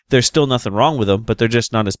 There's still nothing wrong with them, but they're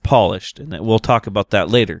just not as polished, and we'll talk about that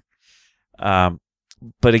later. But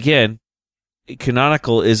again,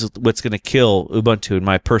 Canonical is what's going to kill Ubuntu, in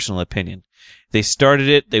my personal opinion. They started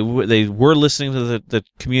it, they were listening to the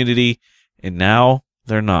community, and now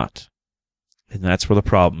they're not. And that's where the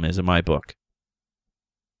problem is in my book.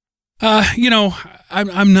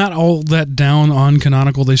 I'm not all that down on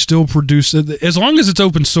Canonical. They still produce, as long as it's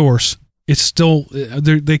open source, it's still,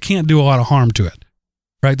 they can't do a lot of harm to it,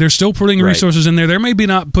 right? They're still putting resources in there. They're maybe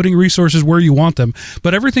not putting resources where you want them,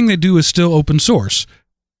 but everything they do is still open source.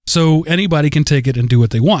 So anybody can take it and do what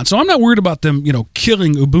they want. So I'm not worried about them,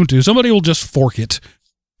 killing Ubuntu. Somebody will just fork it,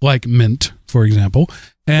 like Mint, for example,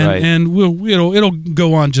 and it'll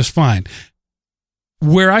go on just fine.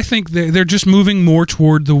 Where I think they're just moving more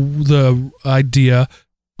toward the idea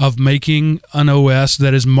of making an OS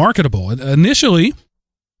that is marketable. Initially,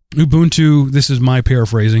 Ubuntu, this is my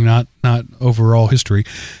paraphrasing, not overall history,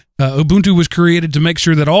 Ubuntu was created to make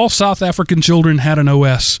sure that all South African children had an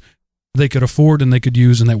OS they could afford and they could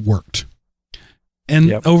use and that worked.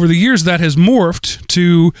 And over the years, that has morphed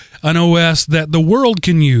to an OS that the world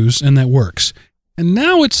can use and that works. And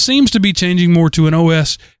now it seems to be changing more to an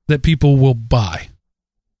OS that people will buy,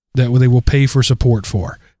 that they will pay for support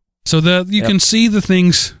for. So that you can see the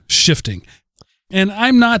things shifting. And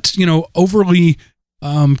I'm not, overly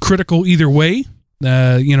critical either way.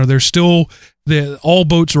 There's still all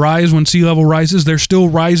boats rise when sea level rises. They're still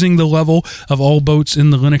rising the level of all boats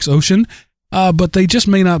in the Linux Ocean. But they just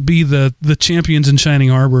may not be the champions in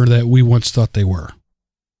shining armor that we once thought they were.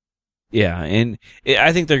 Yeah, and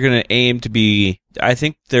I think they're going to aim to be, I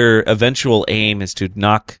think their eventual aim is to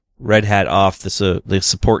knock Red Hat off the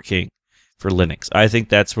support king for Linux. I think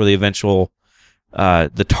that's where the eventual,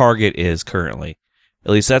 the target is currently.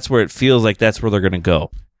 At least that's where it feels like that's where they're going to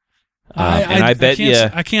go. I bet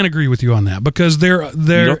I can't agree with you on that, because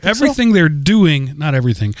they're everything they're doing, not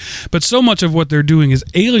everything, but so much of what they're doing is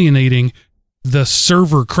alienating the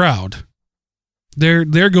server crowd. They're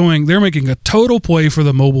making a total play for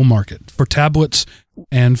the mobile market, for tablets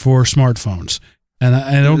and for smartphones. And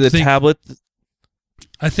I don't think tablet.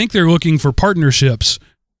 I think they're looking for partnerships,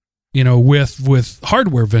 with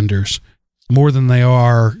hardware vendors more than they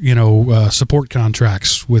are, support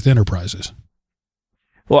contracts with enterprises.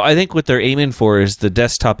 Well, I think what they're aiming for is the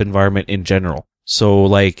desktop environment in general. So,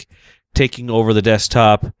 like, taking over the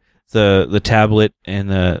desktop, the tablet, and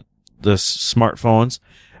the smartphones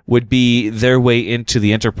would be their way into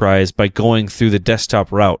the enterprise by going through the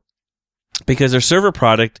desktop route. Because their server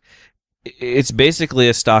product, it's basically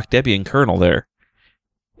a stock Debian kernel there.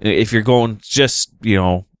 If you're going just,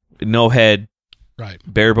 no head,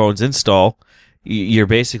 bare bones install, you're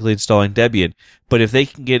basically installing Debian. But if they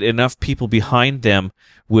can get enough people behind them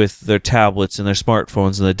with their tablets and their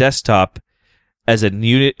smartphones and the desktop as a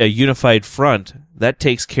unified front, that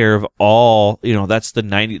takes care of all, that's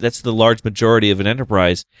the large majority of an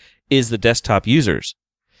enterprise is the desktop users.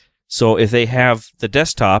 So if they have the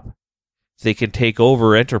desktop, they can take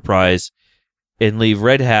over enterprise and leave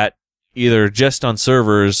Red Hat either just on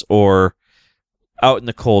servers or out in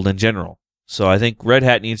the cold in general. So I think Red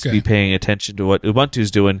Hat needs to be paying attention to what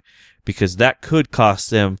Ubuntu's doing, because that could cost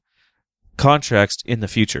them contracts in the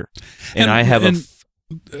future. And I have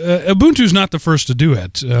Ubuntu's not the first to do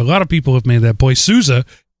it. A lot of people have made that play. SUSE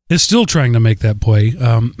is still trying to make that play.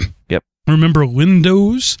 Remember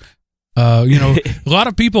Windows? A lot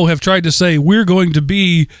of people have tried to say we're going to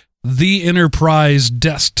be the enterprise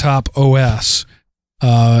desktop OS,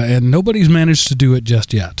 and nobody's managed to do it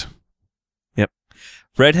just yet.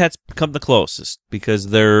 Red Hat's come the closest because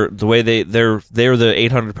they're the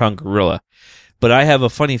 800-pound gorilla. But I have a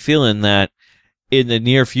funny feeling that in the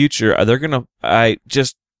near future they're gonna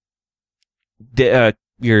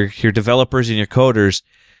your developers and your coders,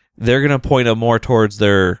 they're gonna point them more towards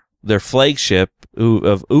their flagship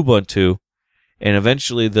of Ubuntu, and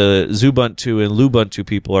eventually the Xubuntu and Lubuntu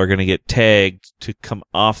people are gonna get tagged to come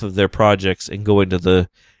off of their projects and go into the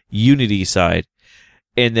Unity side.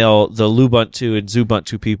 And the Lubuntu and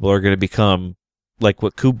Xubuntu people are going to become like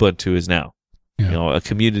what Kubuntu is now, a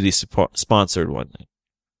community sponsored one.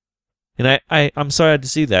 And I'm sorry to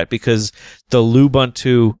see that, because the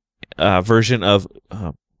Lubuntu version of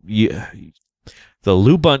the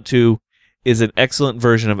Lubuntu is an excellent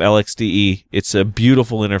version of LXDE. It's a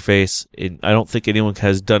beautiful interface, and I don't think anyone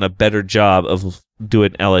has done a better job of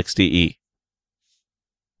doing LXDE.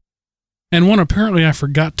 And one apparently I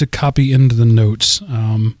forgot to copy into the notes.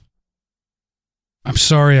 I'm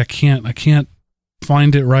sorry, I can't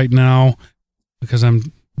find it right now because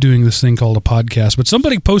I'm doing this thing called a podcast. But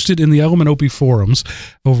somebody posted in the ElementOP forums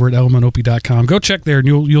over at elementop.com. Go check there, and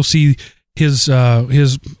you'll see his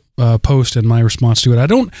post and my response to it. I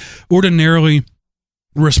don't ordinarily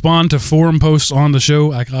respond to forum posts on the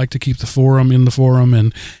show. I like to keep the forum in the forum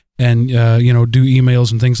and do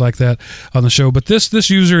emails and things like that on the show. But this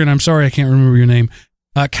user, and I'm sorry I can't remember your name,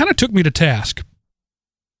 kind of took me to task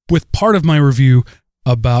with part of my review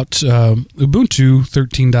about Ubuntu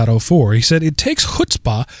 13.04. He said it takes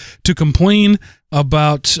chutzpah to complain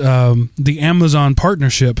about the Amazon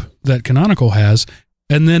partnership that Canonical has,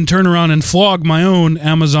 and then turn around and flog my own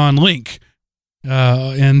Amazon link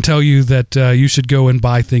and tell you that you should go and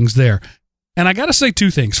buy things there. And I got to say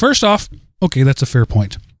two things. First off, okay, that's a fair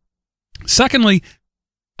point. Secondly,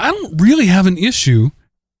 I don't really have an issue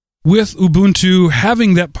with Ubuntu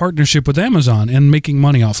having that partnership with Amazon and making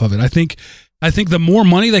money off of it. I think the more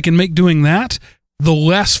money they can make doing that, the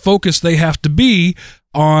less focused they have to be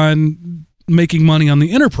on making money on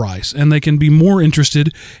the enterprise, and they can be more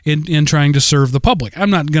interested in trying to serve the public. I'm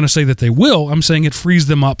not going to say that they will. I'm saying it frees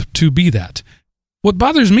them up to be that. What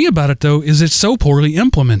bothers me about it, though, is it's so poorly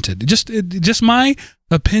implemented. Just my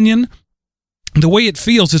opinion, the way it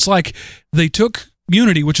feels, it's like they took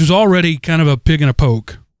Unity, which was already kind of a pig in a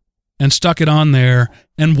poke, and stuck it on there,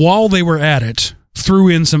 and while they were at it, threw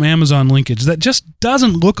in some Amazon linkage that just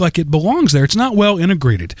doesn't look like it belongs there. It's not well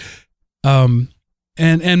integrated.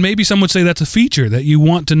 And maybe some would say that's a feature, that you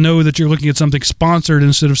want to know that you're looking at something sponsored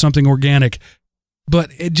instead of something organic.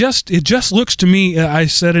 But it just looks to me, I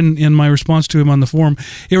said in my response to him on the forum,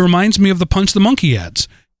 it reminds me of the Punch the Monkey ads.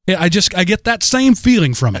 I get that same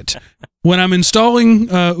feeling from it. When I'm installing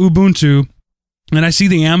Ubuntu and I see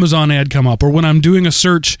the Amazon ad come up, or when I'm doing a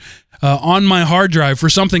search on my hard drive for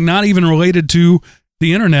something not even related to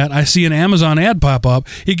the internet, I see an Amazon ad pop up.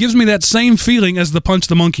 It gives me that same feeling as the Punch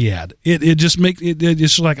the Monkey ad. It's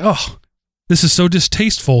just like, oh, this is so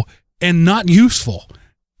distasteful and not useful.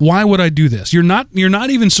 Why would I do this? You're not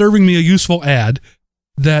even serving me a useful ad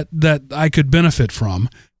that I could benefit from.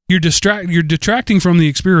 You're detracting from the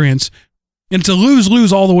experience, and it's a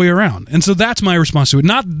lose-lose all the way around. And so that's my response to it.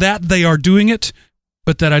 Not that they are doing it,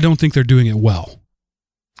 but that I don't think they're doing it well.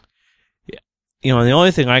 Yeah. And the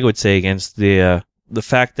only thing I would say against the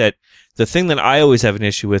fact that the thing that I always have an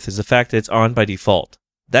issue with is the fact that it's on by default.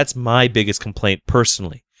 That's my biggest complaint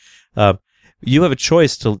personally. You have a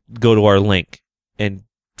choice to go to our link and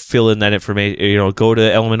fill in that information, go to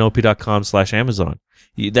elementop.com/Amazon.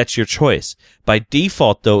 That's your choice. By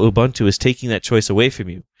default, though, Ubuntu is taking that choice away from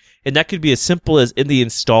you. And that could be as simple as in the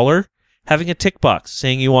installer, having a tick box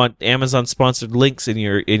saying you want Amazon sponsored links in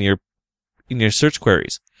your search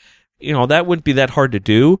queries. That wouldn't be that hard to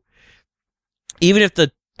do. Even if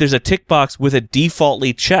there's a tick box with it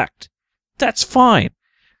defaultly checked, that's fine.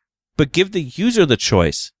 But give the user the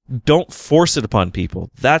choice. Don't force it upon people.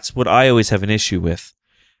 That's what I always have an issue with.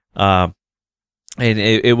 And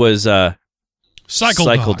it was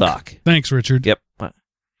CycleDoc. Thanks, Richard. Yep.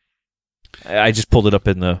 I just pulled it up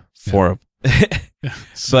in the forum.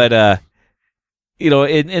 But,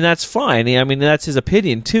 and that's fine. I mean, that's his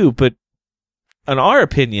opinion too. But in our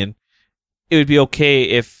opinion, it would be okay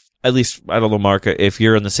if, at least, I don't know, Mark, if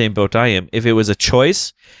you're in the same boat I am, if it was a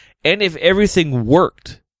choice and if everything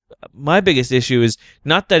worked. My biggest issue is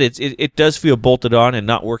not that it does feel bolted on and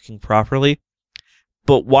not working properly,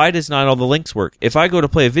 but why does not all the links work? If I go to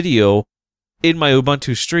play a video in my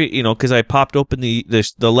Ubuntu stream, because I popped open the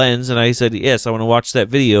lens and I said, yes, I want to watch that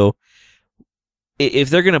video.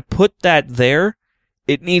 If they're going to put that there,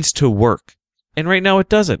 it needs to work. And right now it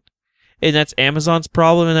doesn't. And that's Amazon's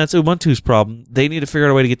problem and that's Ubuntu's problem. They need to figure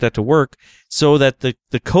out a way to get that to work so that the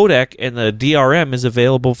codec and the DRM is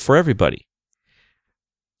available for everybody.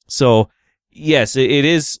 So, yes, it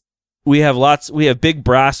is. We have big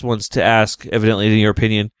brass ones to ask, evidently, in your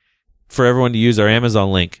opinion, for everyone to use our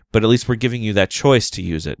Amazon link, but at least we're giving you that choice to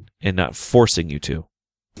use it and not forcing you to.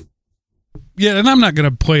 Yeah, and I'm not going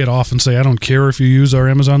to play it off and say I don't care if you use our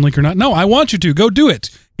Amazon link or not. No, I want you to. Go do it.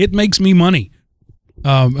 It makes me money.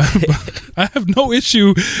 I have no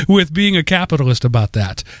issue with being a capitalist about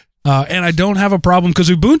that. And I don't have a problem because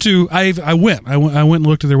Ubuntu, I went and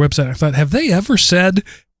looked at their website. I thought, have they ever said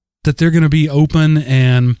that they're going to be open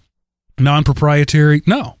and non-proprietary?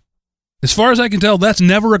 No. As far as I can tell, that's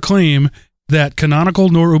never a claim that Canonical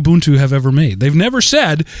nor Ubuntu have ever made. They've never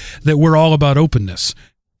said that we're all about openness.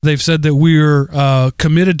 They've said that we're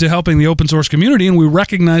committed to helping the open source community, and we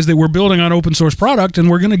recognize that we're building on open source product, and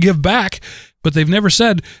we're going to give back, but they've never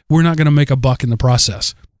said we're not going to make a buck in the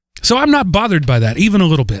process. So I'm not bothered by that, even a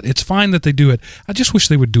little bit. It's fine that they do it. I just wish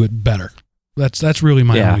they would do it better. That's really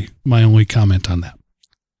my only comment on that.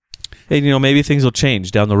 And maybe things will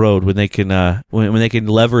change down the road when they can when they can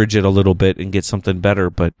leverage it a little bit and get something better.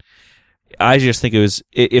 But I just think it was,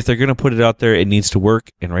 if they're going to put it out there, it needs to work,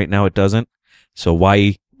 and right now it doesn't. So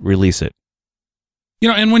why release it? You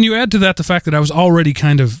know, and when you add to that the fact that I was already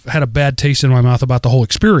kind of had a bad taste in my mouth about the whole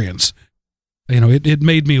experience, you know, it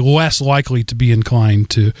made me less likely to be inclined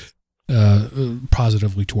to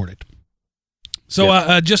positively toward it.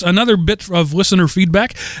 So just another bit of listener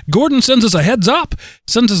feedback. Gordon sends us a heads up,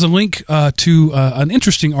 sends us a link to an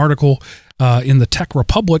interesting article in the Tech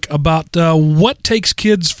Republic about what takes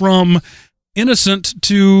kids from innocent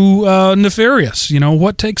to nefarious. You know,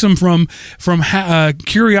 what takes them from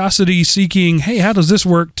curiosity seeking, hey, how does this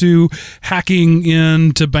work, to hacking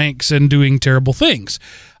into banks and doing terrible things.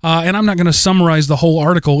 And I'm not going to summarize the whole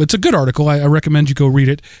article. It's a good article. I recommend you go read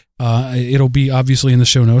it. It'll be obviously in the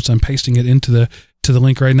show notes. I'm pasting it into the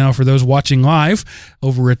link right now for those watching live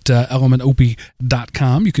over at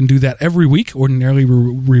elementop.com. You can do that every week. Ordinarily,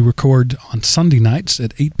 we record on Sunday nights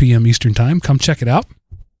at 8 p.m. Eastern Time. Come check it out.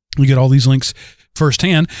 You get all these links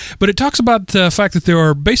firsthand. But it talks about the fact that there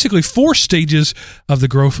are basically 4 stages of the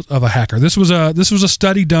growth of a hacker. This was a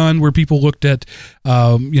study done where people looked at,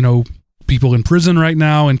 people in prison right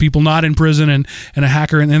now and people not in prison and a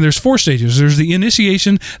hacker. And there's 4 stages. There's the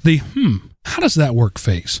initiation, the how does that work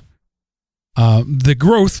phase? The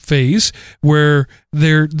growth phase, where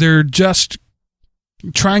they're just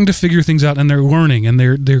trying to figure things out and they're learning and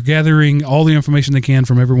they're gathering all the information they can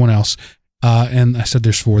from everyone else. And I said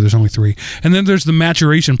there's 4, there's only 3. And then there's the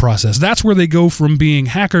maturation process. That's where they go from being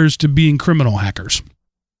hackers to being criminal hackers.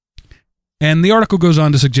 And the article goes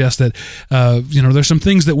on to suggest that, there's some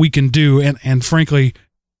things that we can do. And frankly,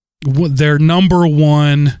 their number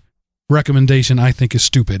one recommendation, I think, is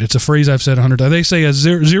stupid. It's a phrase I've said 100 times. They say a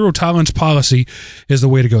zero tolerance policy is the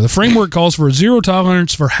way to go. The framework calls for a zero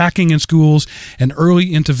tolerance for hacking in schools and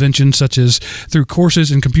early intervention, such as through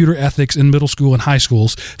courses in computer ethics in middle school and high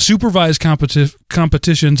schools, supervised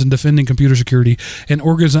competitions in defending computer security, and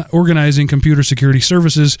organizing computer security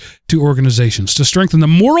services to organizations to strengthen the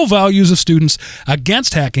moral values of students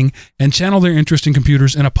against hacking and channel their interest in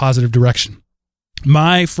computers in a positive direction.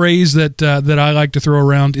 My phrase that I like to throw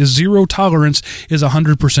around is zero tolerance is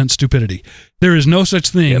 100% stupidity. There is no such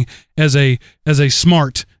thing as a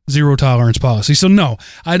smart zero tolerance policy. So no,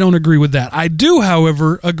 I don't agree with that. I do,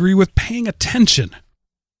 however, agree with paying attention.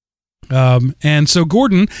 And so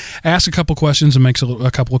Gordon asks a couple questions and makes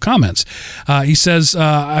a couple of comments. He says,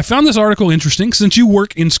 I found this article interesting. Since you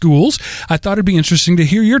work in schools, I thought it'd be interesting to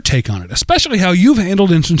hear your take on it, especially how you've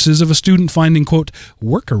handled instances of a student finding, quote,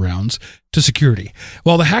 workarounds to security.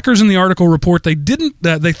 While the hackers in the article report they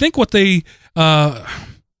think what they...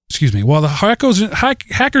 While the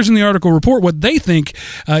hackers in the article report what they think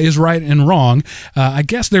is right and wrong, I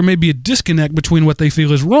guess there may be a disconnect between what they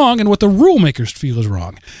feel is wrong and what the rule makers feel is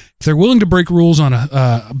wrong. If they're willing to break rules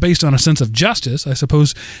based on a sense of justice, I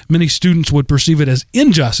suppose many students would perceive it as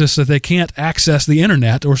injustice that they can't access the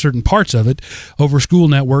internet or certain parts of it over school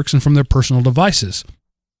networks and from their personal devices.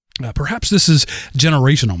 Perhaps this is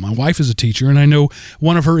generational. My wife is a teacher, and I know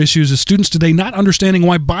one of her issues is students today not understanding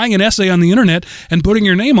why buying an essay on the internet and putting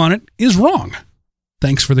your name on it is wrong.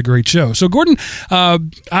 Thanks for the great show. So, Gordon,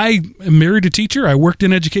 I am married a teacher. I worked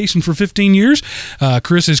in education for 15 years.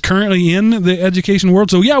 Chris is currently in the education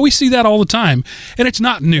world. So, yeah, we see that all the time, and it's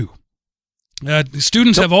not new.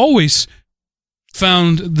 Students have always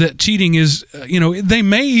found that cheating is, they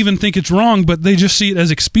may even think it's wrong, but they just see it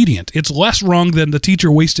as expedient. It's less wrong than the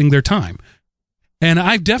teacher wasting their time. And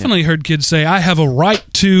I've definitely heard kids say, I have a right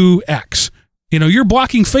to X. You're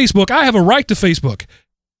blocking Facebook. I have a right to Facebook.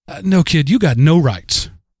 No, kid, you got no rights.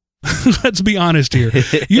 Let's be honest here.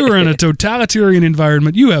 You're in a totalitarian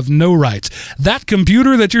environment. You have no rights. That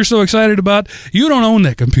computer that you're so excited about, you don't own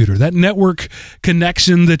that computer. That network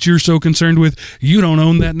connection that you're so concerned with, you don't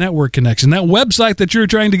own that network connection. That website that you're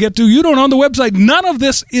trying to get to, you don't own the website. None of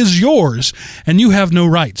this is yours, and you have no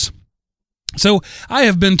rights. So I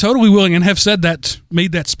have been totally willing and have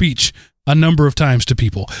made that speech a number of times to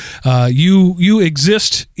people. You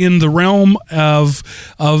exist in the realm of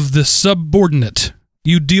the subordinate.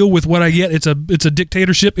 You deal with what I get. It's a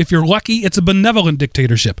dictatorship. If you're lucky, it's a benevolent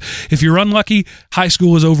dictatorship. If you're unlucky, high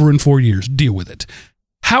school is over in 4 years. Deal with it.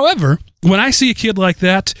 However, when I see a kid like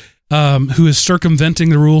that who is circumventing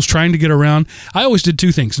the rules, trying to get around, I always did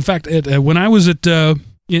 2 things. In fact, when I was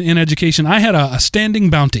in education, I had a standing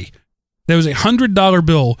bounty. There was a $100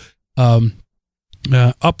 bill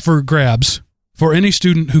up for grabs for any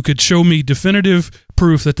student who could show me definitive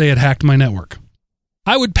proof that they had hacked my network.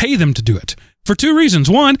 I would pay them to do it. For 2 reasons.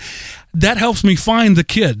 One, that helps me find the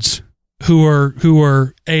kids who are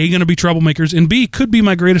A, going to be troublemakers, and B, could be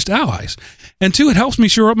my greatest allies. And 2, it helps me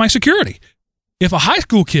shore up my security. If a high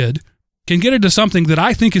school kid can get into something that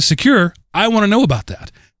I think is secure, I want to know about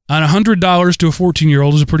that. And $100 to a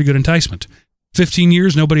 14-year-old is a pretty good enticement. 15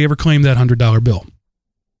 years, nobody ever claimed that $100 bill.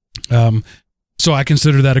 So I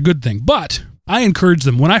consider that a good thing. But I encourage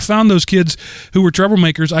them. When I found those kids who were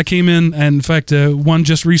troublemakers, I came in, and in fact, one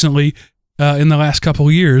just recently, in the last couple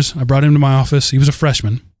of years, I brought him to my office. He was a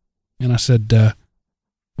freshman. And I said,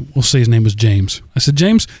 we'll say his name was James. I said,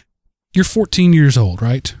 James, you're 14 years old,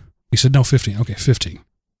 right? He said, no, 15. Okay, 15.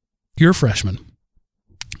 You're a freshman.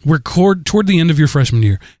 We're toward the end of your freshman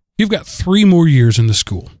year. You've got 3 more years in the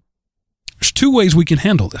school. There's 2 ways we can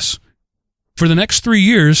handle this. For the next 3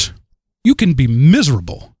 years, you can be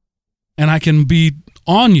miserable, and I can be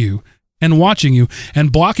on you and watching you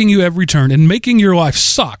and blocking you every turn and making your life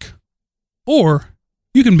suck. Or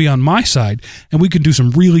you can be on my side, and we can do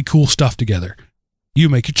some really cool stuff together. You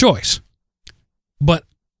make your choice. But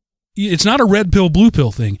it's not a red pill, blue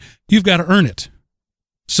pill thing. You've got to earn it.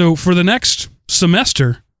 So for the next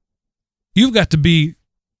semester, you've got to be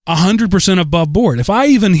 100% above board. If I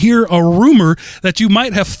even hear a rumor that you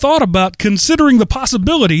might have thought about considering the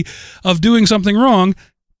possibility of doing something wrong,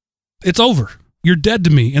 it's over. You're dead to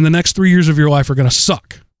me, and the next 3 years of your life are going to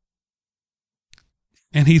suck.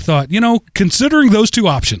 And he thought, considering those 2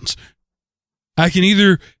 options, I can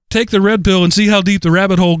either take the red pill and see how deep the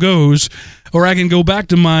rabbit hole goes, or I can go back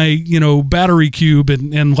to my, battery cube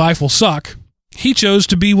and life will suck. He chose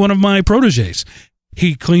to be one of my proteges.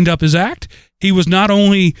 He cleaned up his act. He was not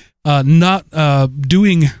only not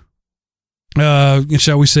doing,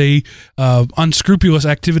 shall we say, unscrupulous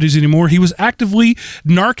activities anymore, he was actively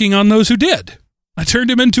narking on those who did. I turned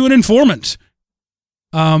him into an informant.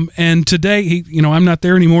 And today, I'm not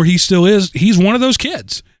there anymore. He still is. He's one of those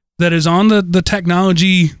kids that is on the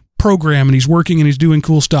technology program, and he's working and he's doing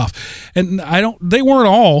cool stuff. And they weren't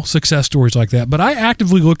all success stories like that, but I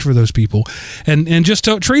actively looked for those people and just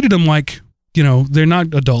treated them like, they're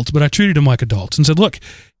not adults, but I treated them like adults and said, look,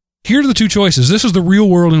 here are the 2 choices. This is the real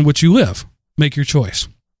world in which you live. Make your choice.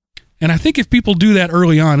 And I think if people do that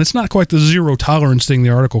early on, it's not quite the zero tolerance thing the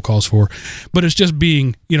article calls for, but it's just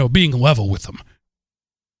being level with them.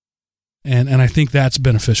 And I think that's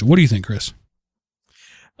beneficial. What do you think, Chris?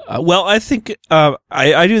 Well, I think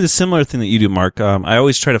I do the similar thing that you do, Mark. I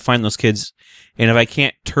always try to find those kids, and if I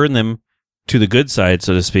can't turn them to the good side,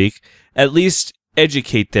 so to speak, at least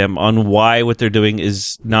educate them on why what they're doing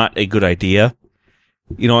is not a good idea.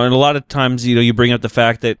 And a lot of times, you bring up the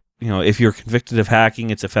fact that, if you're convicted of hacking,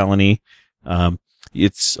 it's a felony.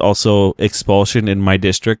 It's also expulsion in my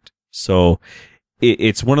district. So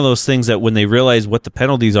it's one of those things that when they realize what the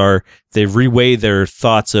penalties are, they reweigh their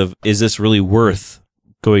thoughts of, is this really worth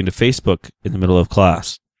going to Facebook in the middle of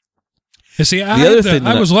class? You see,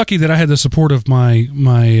 I was lucky that I had the support of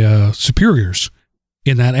my superiors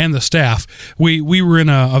in that, and the staff. We were in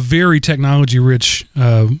a very technology-rich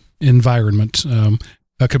environment.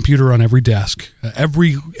 A computer on every desk.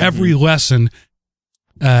 Every lesson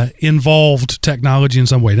involved technology in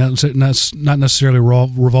some way. That's not necessarily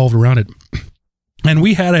revolved around it. And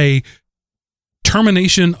we had a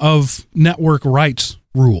termination of network rights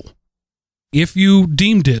rule. If you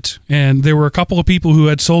deemed it, and there were a couple of people who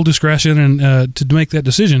had sole discretion and to make that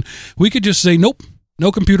decision, we could just say, nope,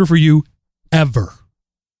 no computer for you ever.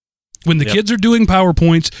 When the kids are doing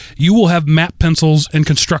PowerPoints, you will have map pencils and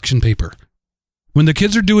construction paper. When the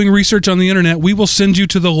kids are doing research on the internet, we will send you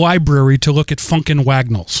to the library to look at Funkin'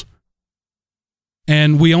 Wagnalls.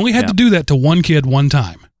 And we only had to do that to one kid one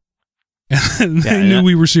time. And they knew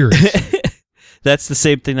we were serious. That's the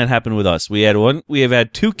same thing that happened with us. We have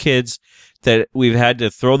had 2 kids that we've had to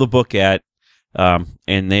throw the book at,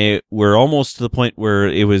 and they were almost to the point where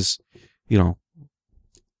it was,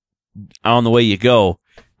 on the way you go.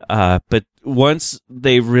 But once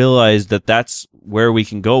they realized that that's where we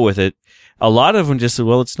can go with it, a lot of them just said,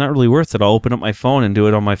 well, it's not really worth it. I'll open up my phone and do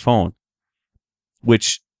it on my phone,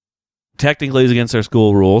 which technically is against our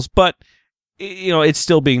school rules, but, it's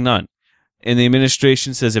still being done. And the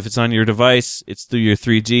administration says if it's on your device, it's through your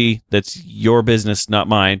 3G, that's your business, not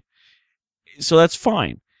mine. So that's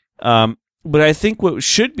fine. But I think what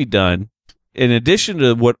should be done, in addition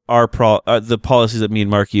to what the policies that me and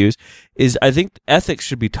Mark use, is I think ethics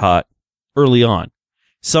should be taught early on.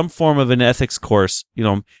 Some form of an ethics course,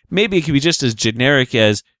 maybe it could be just as generic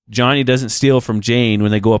as Johnny doesn't steal from Jane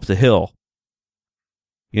when they go up the hill.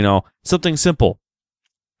 Something simple,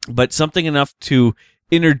 but something enough to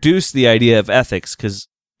introduce the idea of ethics, because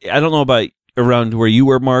I don't know about around where you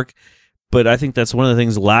were, Mark, but I think that's one of the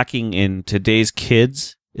things lacking in today's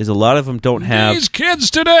kids is a lot of them don't have... These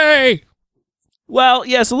kids today! Well,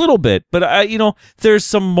 yes, a little bit, but there's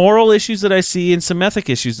some moral issues that I see and some ethic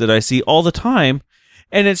issues that I see all the time,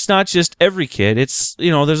 And it's not just every kid. It's,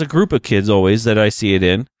 there's a group of kids always that I see it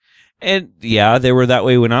in. And yeah, they were that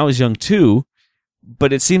way when I was young too.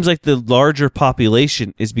 But it seems like the larger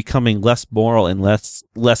population is becoming less moral and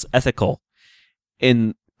less ethical.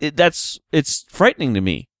 And it's frightening to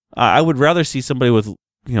me. I would rather see somebody with,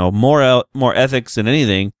 more ethics than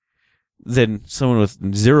anything than someone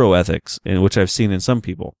with zero ethics, which I've seen in some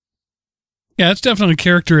people. Yeah, it's definitely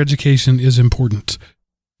character education is important.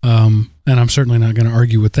 And I'm certainly not going to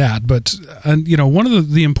argue with that. But, one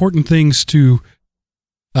of the important things to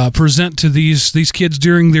present to these kids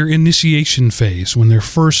during their initiation phase, when they're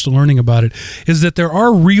first learning about it, is that there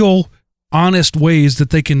are real, honest ways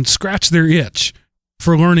that they can scratch their itch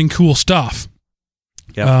for learning cool stuff.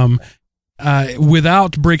 Yep.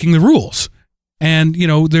 Without breaking the rules. And,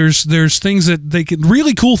 there's things that they can,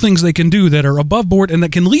 really cool things they can do that are above board and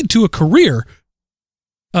that can lead to a career.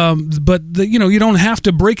 But you don't have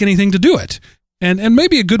to break anything to do it. And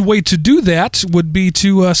maybe a good way to do that would be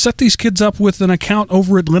to set these kids up with an account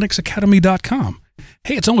over at linuxacademy.com.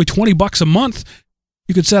 Hey, it's only $20 a month.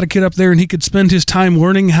 You could set a kid up there and he could spend his time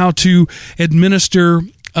learning how to administer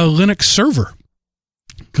a Linux server.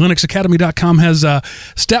 linuxacademy.com has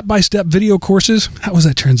step-by-step video courses. How was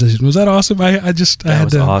that transition? Was that awesome? I had to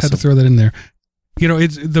throw that in there.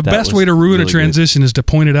 It's the best way to ruin really a transition is to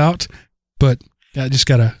point it out, but I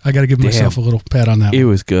gotta give myself a little pat on that. It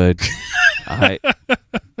was good.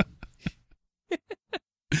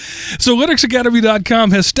 So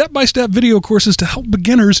linuxacademy.com has step-by-step video courses to help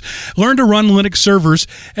beginners learn to run Linux servers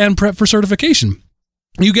and prep for certification.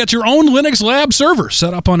 You get your own Linux lab server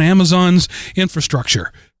set up on Amazon's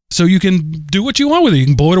infrastructure. So you can do what you want with it. You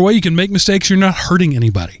can blow it away. You can make mistakes. You're not hurting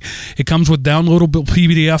anybody. It comes with downloadable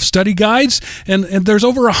PDF study guides, and there's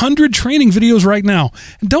over 100 training videos right now.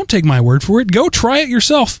 And don't take my word for it. Go try it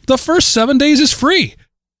yourself. The first 7 days is free.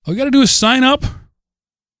 All you got to do is sign up,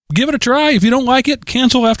 give it a try. If you don't like it,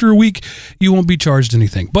 cancel after a week. You won't be charged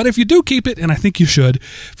anything. But if you do keep it, and I think you should,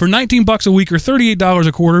 for $19 a week or $38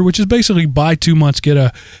 a quarter, which is basically buy 2 months, get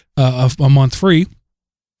a month free,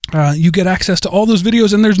 you get access to all those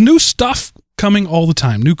videos, and there's new stuff coming all the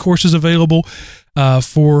time. New courses available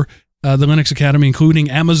for the Linux Academy, including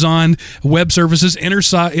Amazon Web Services,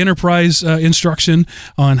 enterprise instruction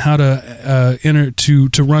on how to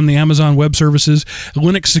run the Amazon Web Services,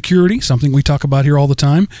 Linux security, something we talk about here all the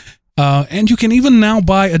time. And you can even now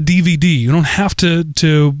buy a DVD. You don't have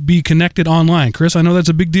to be connected online. Chris, I know that's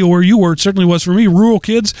a big deal where you were. It certainly was for me. Rural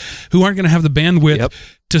kids who aren't going to have the bandwidth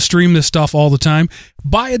to stream this stuff all the time.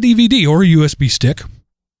 Buy a DVD or a USB stick.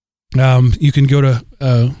 You can go to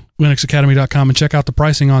linuxacademy.com and check out the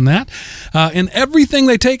pricing on that. And everything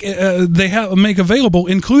they make available,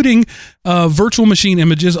 including virtual machine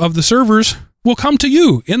images of the servers, will come to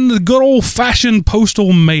you in the good old-fashioned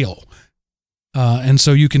postal mail. And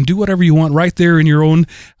so you can do whatever you want right there in your own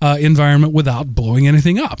environment without blowing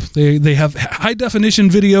anything up. They have high-definition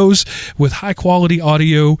videos with high-quality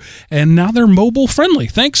audio, and now they're mobile-friendly,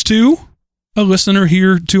 thanks to a listener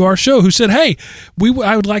here to our show who said, hey,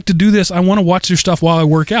 I would like to do this. I want to watch your stuff while I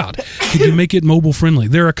work out. Can you make it mobile-friendly?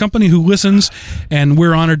 They're a company who listens, and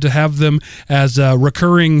we're honored to have them as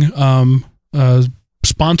recurring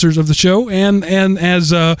sponsors of the show and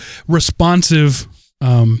as responsive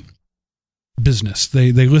business.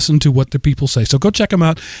 They listen to what the people say. So go check them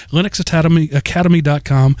out,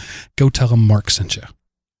 linuxacademy.com. Go tell them Mark sent you.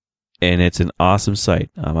 And it's an awesome site.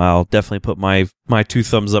 I'll definitely put my 2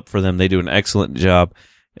 thumbs up for them. They do an excellent job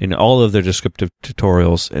in all of their descriptive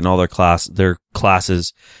tutorials and all their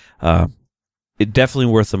classes. It's definitely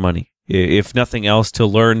worth the money. If nothing else, to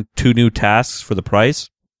learn 2 new tasks for the price,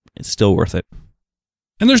 it's still worth it.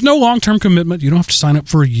 And there's no long-term commitment. You don't have to sign up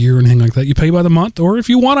for a year or anything like that. You pay by the month, or if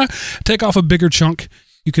you want to take off a bigger chunk,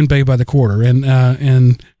 you can pay by the quarter. And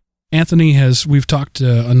Anthony we've talked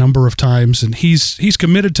a number of times, and he's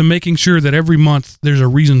committed to making sure that every month there's a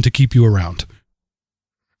reason to keep you around.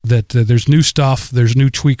 That there's new stuff, there's new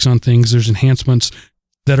tweaks on things, there's enhancements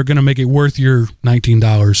that are going to make it worth your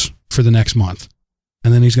 $19 for the next month.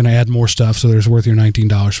 And then he's going to add more stuff so that it's worth your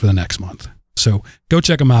 $19 for the next month. So go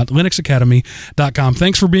check them out, linuxacademy.com.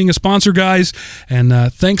 Thanks for being a sponsor, guys. And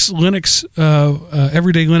thanks, Linux,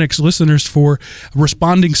 Everyday Linux listeners, for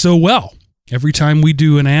responding so well. Every time we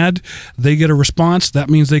do an ad, they get a response. That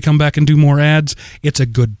means they come back and do more ads. It's a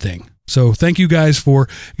good thing. So thank you guys for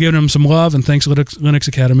giving them some love, and thanks Linux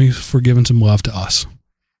Academy for giving some love to us.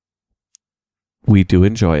 We do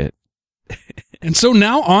enjoy it. And so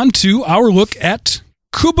now on to our look at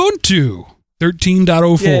Kubuntu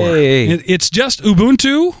 13.04. Yay. It's just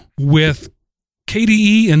Ubuntu with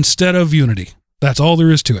KDE instead of Unity. That's all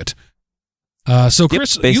there is to it. So,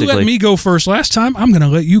 Chris, you basically. let me go first last time. I'm going to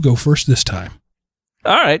let you go first this time.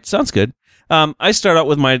 All right, sounds good. I start out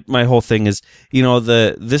with my whole thing is,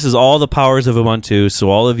 this is all the powers of Ubuntu, so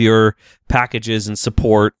all of your packages and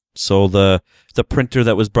support, so the printer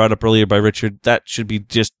that was brought up earlier by Richard, that should be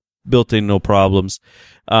just built in, no problems.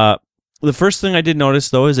 The first thing I did notice,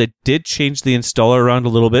 though, is I did change the installer around a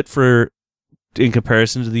little bit in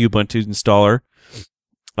comparison to the Ubuntu installer.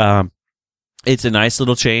 It's a nice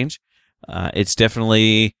little change. It's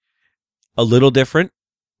definitely a little different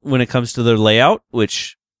when it comes to their layout,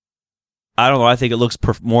 which I don't know. I think it looks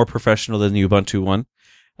more professional than the Ubuntu one.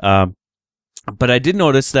 But I did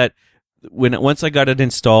notice that once I got it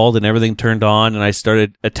installed and everything turned on and I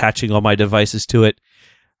started attaching all my devices to it,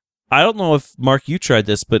 I don't know if, Mark, you tried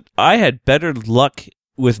this, but I had better luck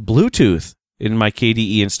with Bluetooth in my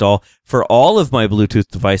KDE install for all of my Bluetooth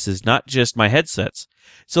devices, not just my headsets.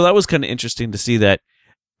 So that was kind of interesting to see that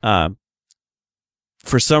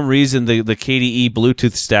for some reason the KDE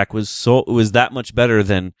Bluetooth stack was that much better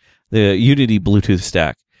than the Unity Bluetooth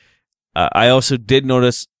stack. I also did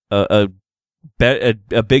notice a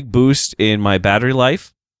big boost in my battery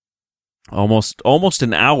life, almost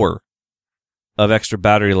an hour of extra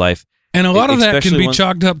battery life. And a lot of that can be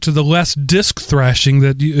chalked up to the less disk thrashing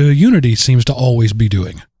that Unity seems to always be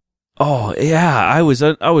doing. Oh yeah, I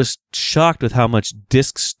was shocked with how much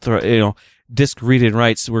disk read and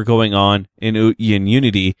writes were going on in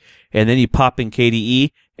Unity, and then you pop in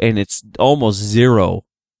KDE and it's almost zero.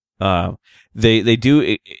 They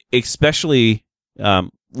do, especially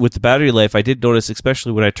with the battery life. I did notice,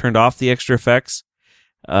 especially when I turned off the extra effects,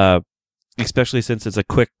 especially since it's a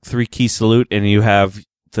quick 3-key salute and you have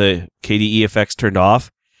the KDE effects turned off,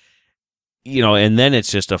 and then it's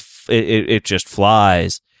just it just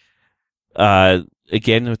flies.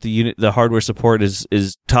 Again, with the hardware support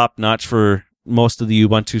is top notch for most of the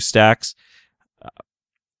Ubuntu stacks.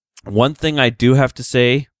 One thing I do have to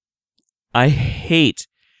say, I hate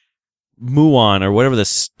Muon or whatever the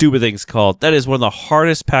stupid thing's called. That is one of the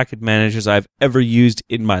hardest package managers I've ever used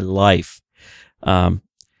in my life.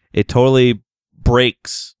 It totally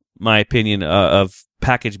breaks my opinion of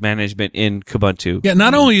package management in Kubuntu. Yeah,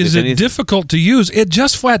 not only is it difficult to use, it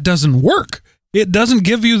just flat doesn't work. It doesn't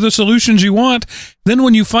give you the solutions you want. Then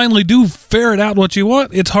when you finally do ferret out what you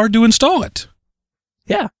want, it's hard to install it.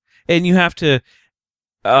 Yeah, and you have to...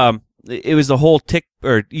 it was the whole tick,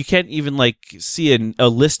 or you can't even see a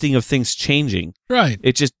listing of things changing. Right.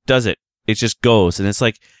 It just does it. It just goes, and it's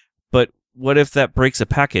like, but what if that breaks a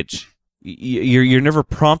package? You're never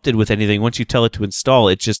prompted with anything. Once you tell it to install,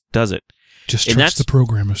 it just does it. Just trust the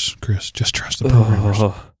programmers, Chris. Just trust the programmers.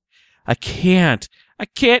 I can't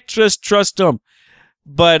just trust them.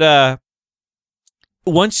 But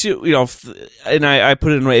once and I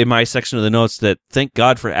put it in my section of the notes that thank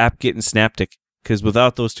God for apt-get and Synaptic, because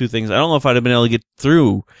without those two things, I don't know if I'd have been able to get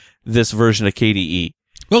through this version of KDE.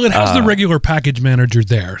 Well, it has the regular package manager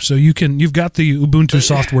there, so you've got the Ubuntu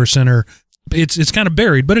Software Center. It's kind of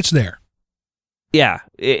buried, but it's there. Yeah,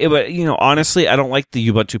 but honestly, I don't like the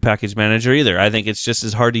Ubuntu package manager either. I think it's just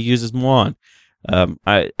as hard to use as Muon.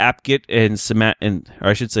 apt-get and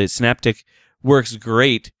Synaptic works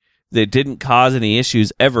great. They didn't cause any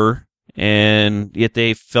issues ever, and yet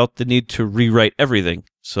they felt the need to rewrite everything.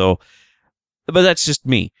 So, but that's just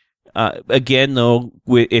me. Again, though,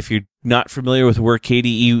 if you're not familiar with where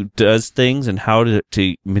KDE does things and how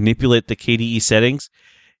to manipulate the KDE settings,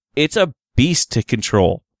 it's a beast to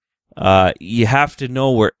control. You have to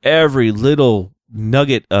know where every little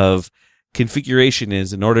nugget of configuration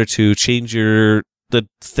is in order to change the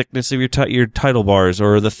thickness of your title bars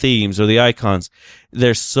or the themes or the icons.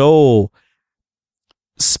 They're so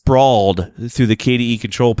sprawled through the KDE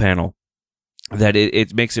control panel that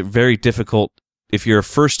it makes it very difficult. If you're a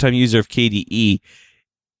first-time user of KDE,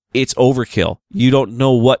 it's overkill. You don't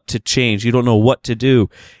know what to change. You don't know what to do.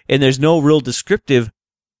 And there's no real descriptive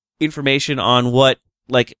information on what,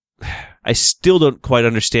 I still don't quite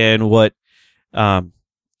understand what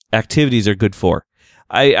activities are good for.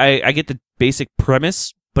 I get the basic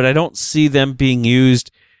premise, but I don't see them being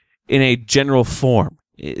used in a general form.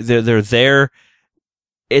 They're there,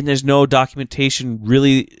 and there's no documentation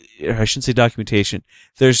really. I shouldn't say documentation.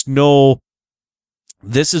 There's no,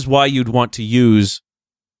 this is why you'd want to use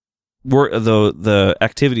the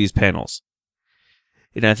activities panels.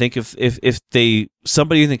 And I think if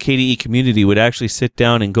somebody in the KDE community would actually sit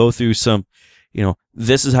down and go through some,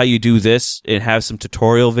 this is how you do this, and have some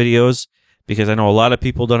tutorial videos, because I know a lot of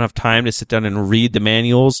people don't have time to sit down and read the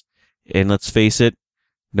manuals. And let's face it,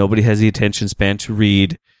 nobody has the attention span to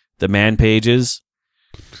read the man pages.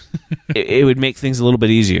 it would make things a little bit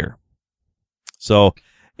easier. So,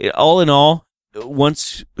 all in all,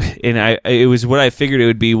 once, and it was what I figured it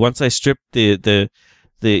would be. Once I stripped the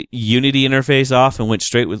Unity interface off and went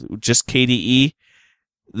straight with just KDE,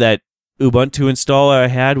 that Ubuntu installer I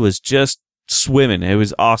had was just swimming. It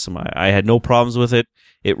was awesome. I had no problems with it.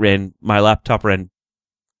 My laptop ran,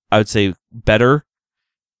 I would say, better.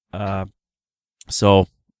 So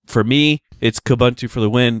for me, it's Kubuntu for the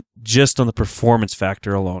win, just on the performance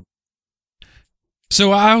factor alone.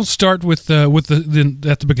 So I'll start with at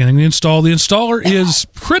the beginning. The installer is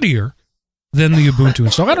prettier than the Ubuntu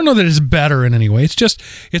installer. I don't know that it's better in any way. It's just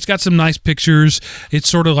it's got some nice pictures. It's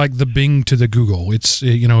sort of like the Bing to the Google. It's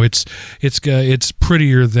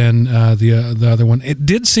prettier than the other one. It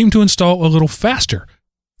did seem to install a little faster.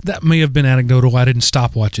 That may have been anecdotal. I didn't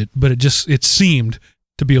stopwatch it, but it seemed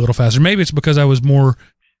to be a little faster. Maybe it's because I was more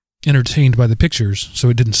entertained by the pictures, so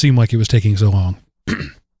it didn't seem like it was taking so long.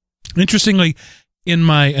 Interestingly, in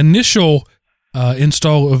my initial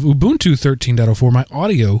install of Ubuntu 13.04, my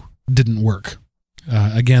audio didn't work.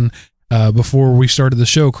 Before we started the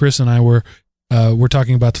show, Chris and I were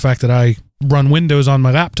talking about the fact that I run Windows on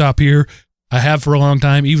my laptop here. I have for a long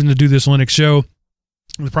time, even to do this Linux show.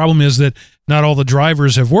 The problem is that not all the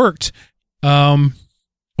drivers have worked. Kubuntu,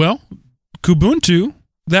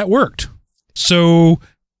 that worked. So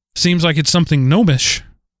seems like it's something Gnomish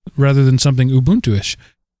rather than something Ubuntu-ish.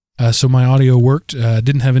 So my audio worked,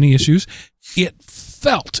 didn't have any issues. It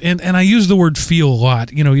felt, and I use the word feel a lot,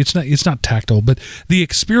 it's not tactile, but the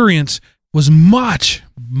experience was much,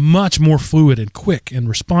 much more fluid and quick and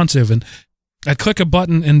responsive. And I'd click a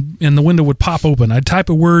button and the window would pop open. I'd type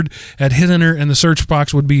a word, I'd hit enter, and the search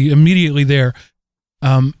box would be immediately there,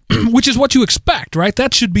 which is what you expect, right?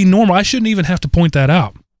 That should be normal. I shouldn't even have to point that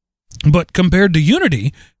out. But compared to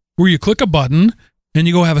Unity, where you click a button and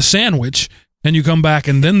you go have a sandwich and you come back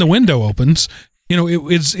and then the window opens,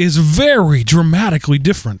 it is very dramatically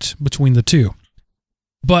different between the two.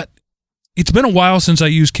 But it's been a while since I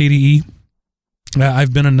used KDE.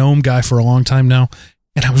 I've been a GNOME guy for a long time now,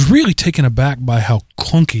 and I was really taken aback by how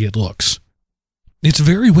clunky it looks. It's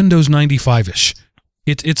very Windows 95-ish.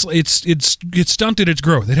 It stunted its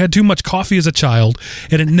growth. It had too much coffee as a child,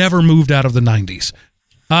 and it never moved out of the 90s.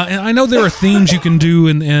 And I know there are themes you can do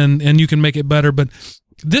and you can make it better, but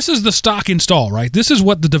this is the stock install, right? This is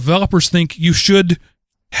what the developers think you should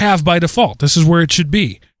have by default. This is where it should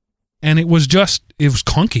be. And it was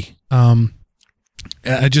clunky.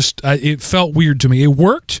 It felt weird to me. It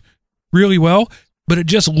worked really well, but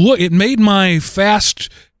it made my fast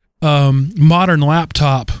modern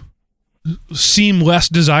laptop seem less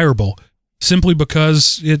desirable simply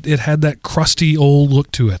because it had that crusty old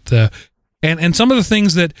look to it. And some of the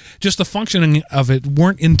things that just the functioning of it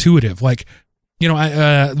weren't intuitive. Like,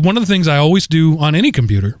 one of the things I always do on any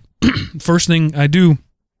computer, first thing I do,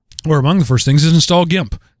 or among the first things, is install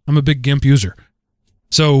GIMP. I'm a big GIMP user.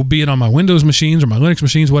 So be it on my Windows machines or my Linux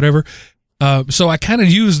machines, whatever. So I kind of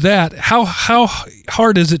use that. How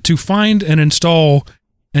hard is it to find and install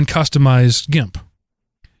and customize GIMP?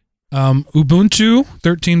 Ubuntu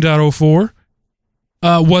 13.04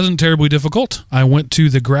 wasn't terribly difficult. I went to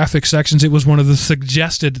the graphics sections. It was one of the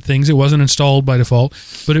suggested things. It wasn't installed by default,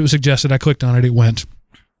 but it was suggested. I clicked on it. It went.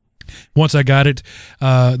 Once I got it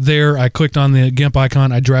there, I clicked on the GIMP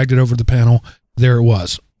icon. I dragged it over the panel. There it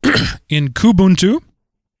was. In Kubuntu,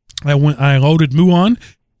 I loaded Muon,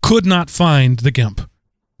 could not find the GIMP.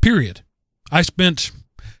 Period. I spent,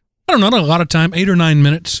 not a lot of time, 8 or 9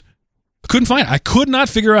 minutes. Couldn't find it. I could not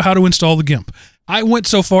figure out how to install the GIMP. I went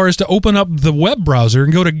so far as to open up the web browser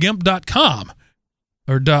and go to gimp.com,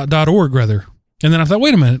 or .org rather. And then I thought,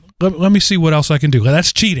 wait a minute, let me see what else I can do.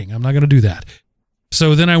 That's cheating. I'm not going to do that.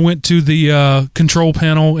 So then I went to the control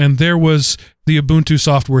panel, and there was the Ubuntu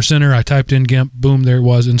Software Center. I typed in GIMP, boom, there it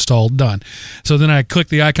was, installed, done. So then I clicked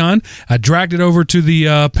the icon, I dragged it over to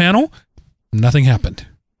the panel, nothing happened.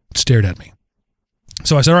 It stared at me.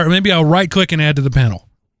 So I said, all right, maybe I'll right-click and add to the panel.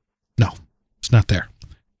 No, it's not there.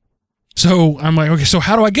 So I'm like, okay, so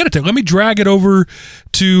how do I get it there? Let me drag it over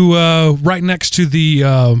to right next to the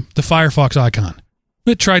Firefox icon.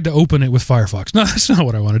 It tried to open it with Firefox. No, that's not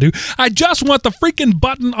what I want to do. I just want the freaking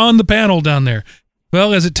button on the panel down there.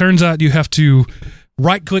 Well, as it turns out, you have to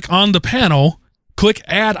right-click on the panel, click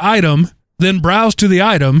Add Item, then browse to the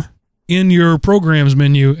item in your Programs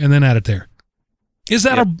menu, and then add it there. Is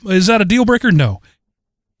that a deal breaker? No.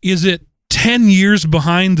 Is it 10 years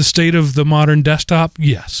behind the state of the modern desktop?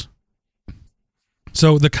 Yes.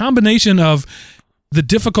 So the combination of the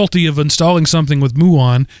difficulty of installing something with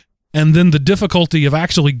Muon and then the difficulty of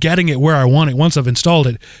actually getting it where I want it once I've installed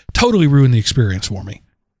it totally ruined the experience for me.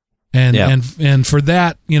 And for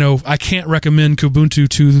that, I can't recommend Kubuntu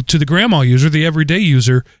to the grandma user, the everyday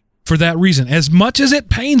user, for that reason. As much as it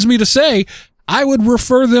pains me to say, I would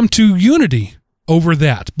refer them to Unity over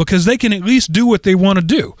that, because they can at least do what they want to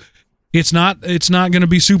do. It's not going to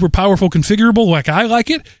be super powerful configurable like I like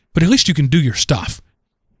it, but at least you can do your stuff.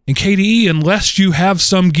 In KDE, unless you have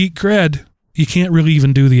some geek cred, you can't really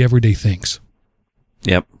even do the everyday things.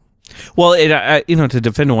 Yep. Well, to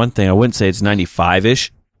defend one thing, I wouldn't say it's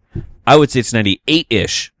 95-ish. I would say it's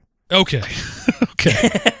 98-ish. Okay. Okay.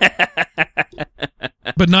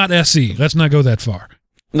 But not SE. Let's not go that far.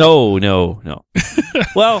 No.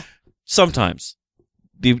 Well, sometimes.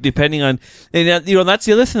 Depending on... And, that's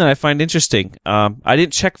the other thing that I find interesting. I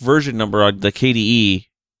didn't check version number on the KDE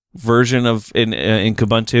version of in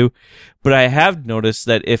Kubuntu, but I have noticed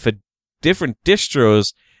that if different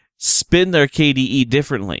distros spin their KDE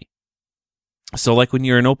differently. So like when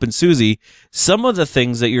you're in OpenSUSE, some of the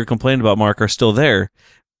things that you're complaining about, Mark, are still there,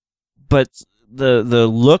 but the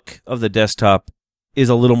look of the desktop is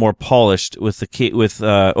a little more polished with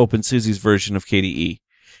OpenSUSE's version of KDE.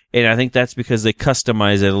 And I think that's because they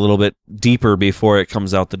customize it a little bit deeper before it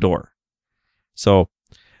comes out the door. So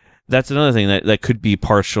that's another thing that could be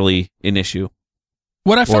partially an issue.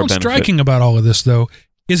 What I found striking about all of this, though,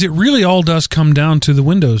 is it really all does come down to the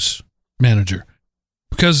Windows Manager.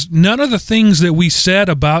 Because none of the things that we said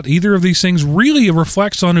about either of these things really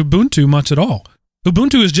reflects on Ubuntu much at all.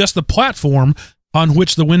 Ubuntu is just the platform on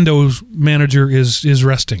which the Windows Manager is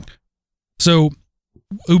resting. So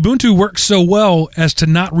Ubuntu works so well as to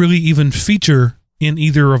not really even feature in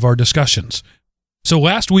either of our discussions. So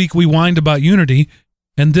last week we whined about Unity,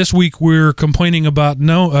 and this week we're complaining about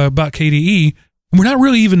KDE, and we're not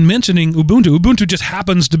really even mentioning Ubuntu. Ubuntu just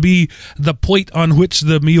happens to be the plate on which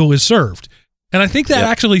the meal is served. And I think that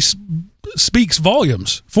actually speaks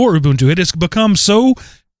volumes for Ubuntu. It has become so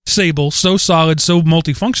stable, so solid, so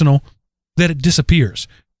multifunctional that it disappears.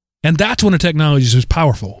 And that's when a technology is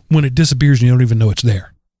powerful, when it disappears and you don't even know it's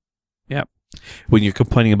there. Yeah. When you're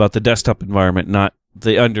complaining about the desktop environment, not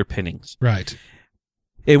the underpinnings. Right.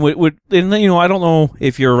 And I don't know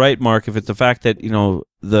if you're right, Mark, if it's the fact that,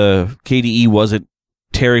 the KDE wasn't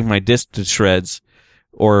tearing my disk to shreds,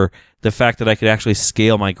 or the fact that I could actually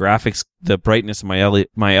scale my graphics, the brightness of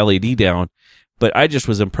my LED down. But I just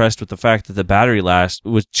was impressed with the fact that the battery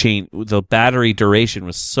the battery duration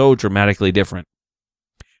was so dramatically different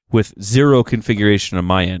with zero configuration on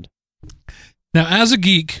my end. Now, as a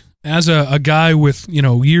geek, as a guy with,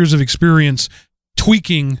 years of experience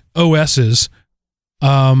tweaking OSs,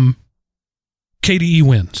 KDE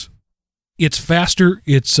wins. It's faster.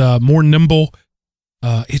 It's more nimble.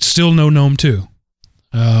 It's still no GNOME 2.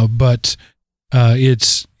 But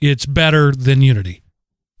it's better than Unity.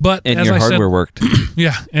 But and as your I hardware said, worked.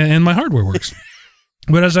 Yeah, and my hardware works.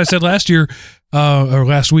 But as I said last year or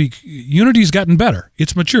last week, Unity's gotten better.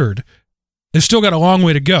 It's matured. It's still got a long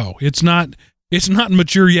way to go. It's not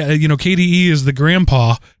mature yet. KDE is the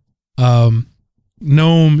grandpa.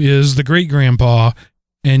 GNOME is the great grandpa,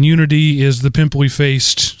 and Unity is the pimply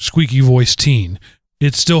faced, squeaky voiced teen.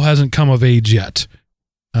 It still hasn't come of age yet.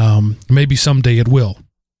 Maybe someday it will,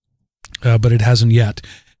 but it hasn't yet.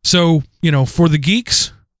 So, for the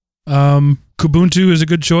geeks, Kubuntu is a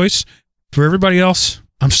good choice. For everybody else,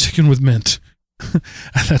 I'm sticking with Mint.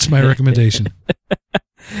 That's my recommendation.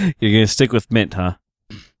 You're going to stick with Mint, huh?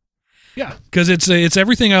 Yeah, because it's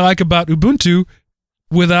everything I like about Ubuntu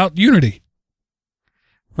without Unity.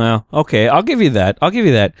 Well, okay, I'll give you that.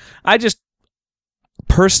 I just,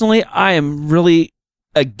 personally, I am really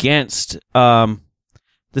against the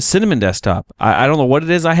Cinnamon desktop. I don't know what it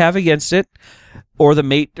is I have against it, or the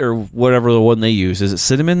Mate, or whatever the one they use. Is it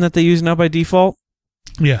Cinnamon that they use now by default?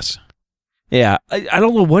 Yes. Yeah, I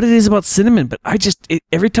don't know what it is about Cinnamon, but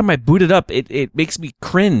every time I boot it up, it makes me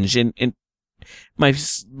cringe, and I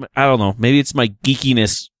don't know, maybe it's my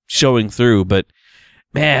geekiness showing through, but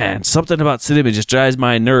man, something about Cinnamon just drives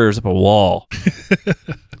my nerves up a wall.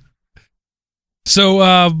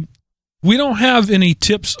 So, we don't have any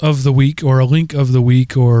tips of the week or a link of the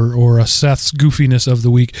week or a Seth's goofiness of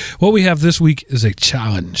the week. What we have this week is a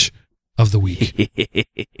challenge of the week.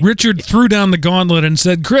 Richard threw down the gauntlet and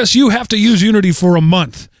said, "Chris, you have to use Unity for a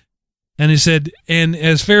month." And he said, "And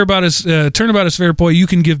as turnabout as fair play, you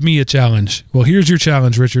can give me a challenge." Well, here's your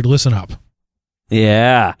challenge, Richard. Listen up.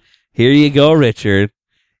 Yeah, here you go, Richard.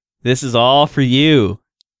 This is all for you.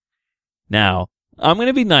 Now, I'm going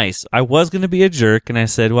to be nice. I was going to be a jerk, and I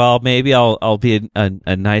said, well, maybe I'll be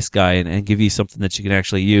a nice guy and give you something that you can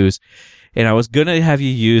actually use. And I was going to have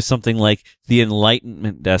you use something like the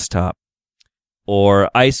Enlightenment desktop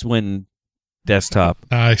or Icewind desktop.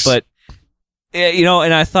 Nice. But,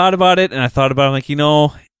 and I thought about it, and I'm like,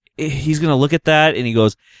 he's going to look at that and he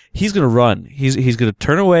goes, he's going to run. He's going to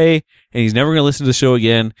turn away and he's never going to listen to the show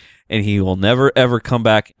again. And he will never, ever come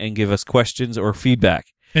back and give us questions or feedback.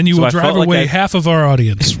 And you will drive away half of our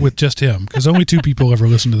audience with just him, because only 2 people ever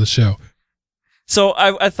listen to the show. So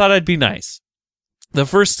I thought I'd be nice. The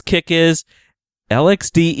first kick is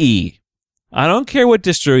LXDE. I don't care what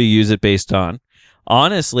distro you use it based on.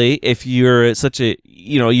 Honestly, if you're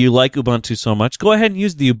you like Ubuntu so much, go ahead and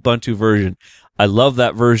use the Ubuntu version. I love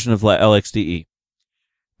that version of LXDE.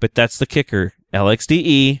 But that's the kicker.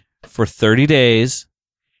 LXDE for 30 days.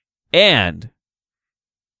 And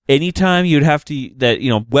anytime you'd have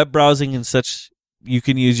to, web browsing and such, you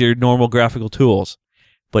can use your normal graphical tools.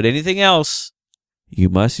 But anything else, you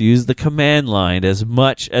must use the command line as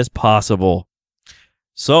much as possible.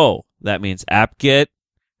 So that means apt-get,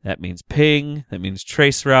 that means ping, that means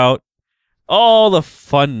traceroute, all the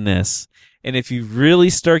funness. And if you really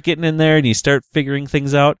start getting in there and you start figuring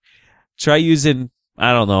things out, try using,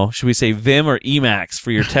 I don't know, should we say Vim or Emacs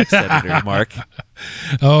for your text editor, Mark?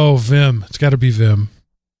 Oh, Vim. It's got to be Vim.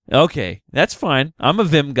 Okay, that's fine. I'm a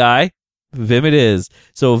Vim guy. Vim it is.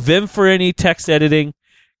 So Vim for any text editing,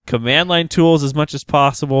 command line tools as much as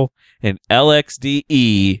possible, and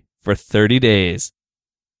LXDE for 30 days.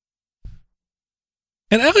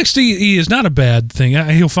 And LXDE is not a bad thing.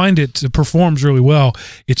 He'll find it performs really well.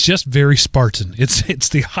 It's just very Spartan. It's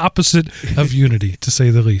the opposite of Unity, to say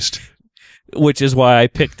the least. Which is why I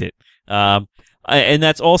picked it. And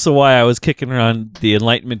that's also why I was kicking around the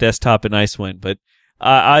Enlightenment desktop in Icewind. But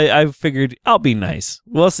I figured I'll be nice.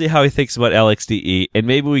 We'll see how he thinks about LXDE, and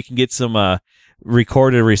maybe we can get some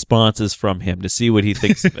recorded responses from him to see what he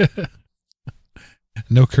thinks of it.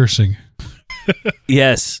 No cursing.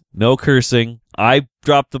 Yes, no cursing. I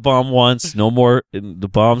dropped the bomb once. No more. The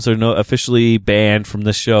bombs are officially banned from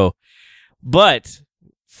the show. But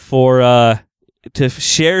to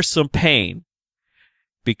share some pain,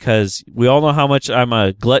 because we all know how much I'm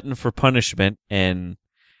a glutton for punishment and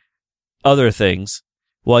other things.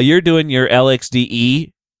 While you're doing your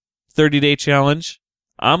LXDE 30-day challenge,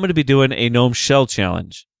 I'm going to be doing a GNOME Shell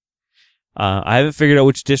challenge. I haven't figured out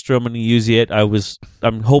which distro I'm going to use yet.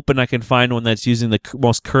 I'm hoping I can find one that's using the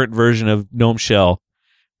most current version of GNOME Shell.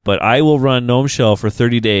 But I will run GNOME Shell for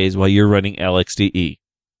 30 days while you're running LXDE.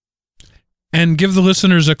 And give the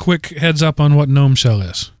listeners a quick heads up on what GNOME Shell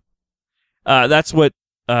is. That's what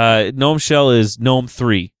GNOME Shell is. GNOME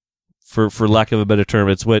 3, for lack of a better term.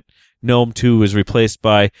 It's what GNOME 2 is replaced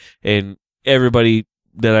by, and everybody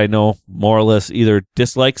that I know more or less either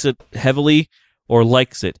dislikes it heavily or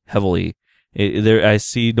likes it heavily. I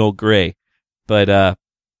see no gray. But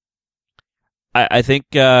I think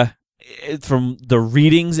from the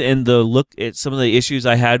readings and the look at some of the issues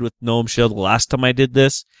I had with GNOME Shell the last time I did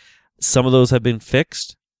this, some of those have been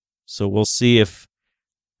fixed. So we'll see if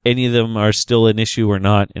any of them are still an issue or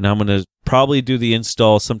not. And I'm going to probably do the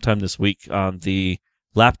install sometime this week on the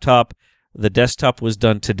laptop. The desktop was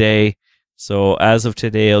done today. So as of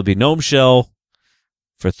today, it'll be GNOME Shell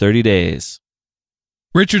for 30 days.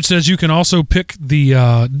 Richard says you can also pick the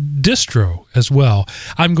distro as well.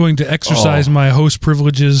 I'm going to exercise my host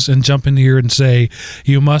privileges and jump in here and say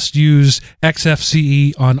you must use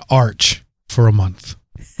XFCE on Arch for a month.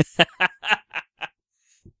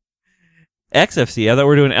 XFCE? I thought we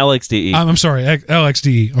were doing LXDE. I'm sorry,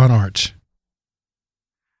 LXDE on Arch.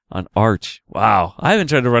 On Arch. Wow. I haven't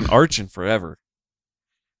tried to run Arch in forever.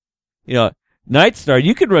 Nightstar,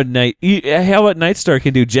 you could run how about Nightstar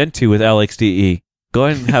can do Gentoo with LXDE? Go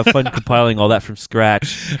ahead and have fun compiling all that from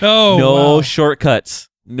scratch. No shortcuts.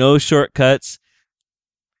 No shortcuts.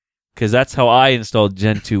 Because that's how I installed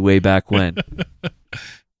Gentoo way back when.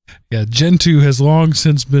 Yeah, Gentoo has long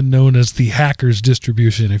since been known as the hacker's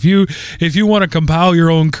distribution. If you want to compile your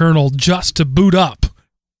own kernel just to boot up,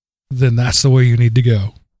 then that's the way you need to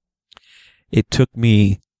go. It took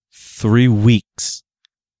me 3 weeks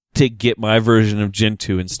to get my version of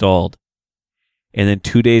Gentoo installed. And then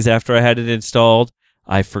 2 days after I had it installed,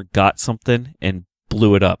 I forgot something and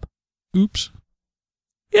blew it up. Oops.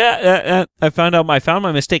 Yeah, I found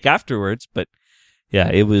my mistake afterwards, but yeah,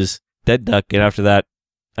 it was dead duck. And after that,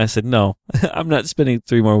 I said, no, I'm not spending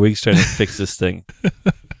 3 more weeks trying to fix this thing.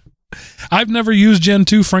 I've never used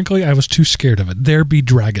Gentoo. Frankly, I was too scared of it. There be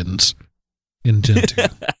dragons in Gentoo.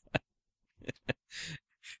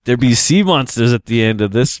 There be sea monsters at the end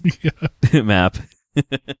of this map.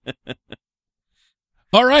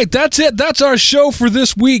 All right, that's it. That's our show for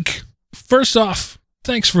this week. First off,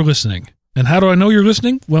 thanks for listening. And how do I know you're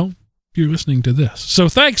listening? Well, you're listening to this. So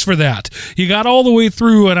thanks for that. You got all the way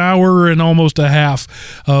through an hour and almost a half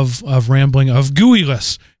of rambling, of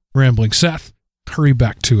GUI-less rambling. Seth, hurry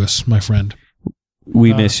back to us, my friend.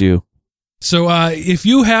 We miss you. So if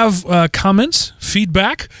you have comments,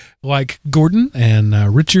 feedback, like Gordon and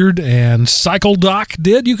Richard and CycleDoc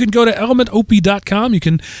did, you can go to elementop.com. You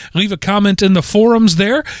can leave a comment in the forums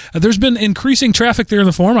there. There's been increasing traffic there in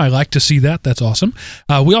the forum. I like to see that. That's awesome.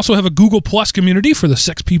 We also have a Google Plus community for the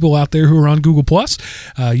 6 people out there who are on Google Plus.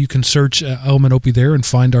 You can search Element Opie there and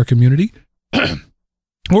find our community.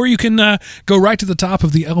 Or you can go right to the top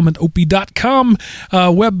of the elementop.com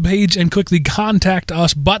webpage and click the Contact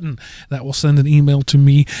Us button. That will send an email to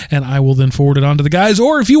me, and I will then forward it on to the guys.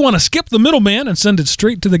 Or if you want to skip the middleman and send it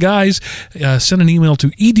straight to the guys, send an email to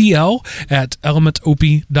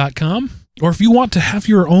edl@elementop.com. Or if you want to have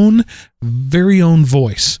your own, very own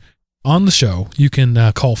voice on the show, you can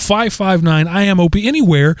call 559-I-AM-OP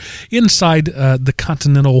anywhere inside the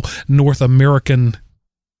continental North American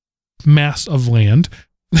mass of land.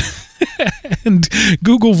 And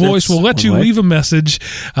Google Voice will let you leave a message,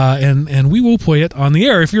 and we will play it on the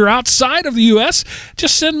air. If you're outside of the U.S.,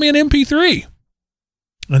 just send me an MP3,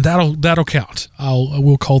 and that'll count.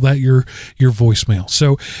 We'll call that your voicemail.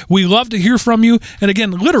 So we love to hear from you. And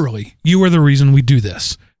again, literally, you are the reason we do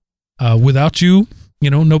this. Without you,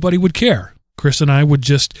 nobody would care. Chris and I would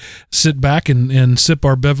just sit back and sip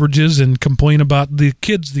our beverages and complain about the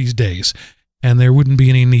kids these days. And there wouldn't be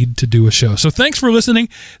any need to do a show. So thanks for listening.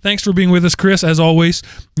 Thanks for being with us, Chris. As always,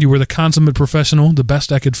 you were the consummate professional, the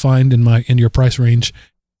best I could find in your price range.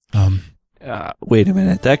 Wait a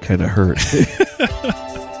minute, that kind of hurt.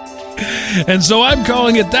 And so I'm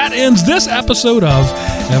calling it. That ends this episode of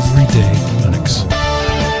Everyday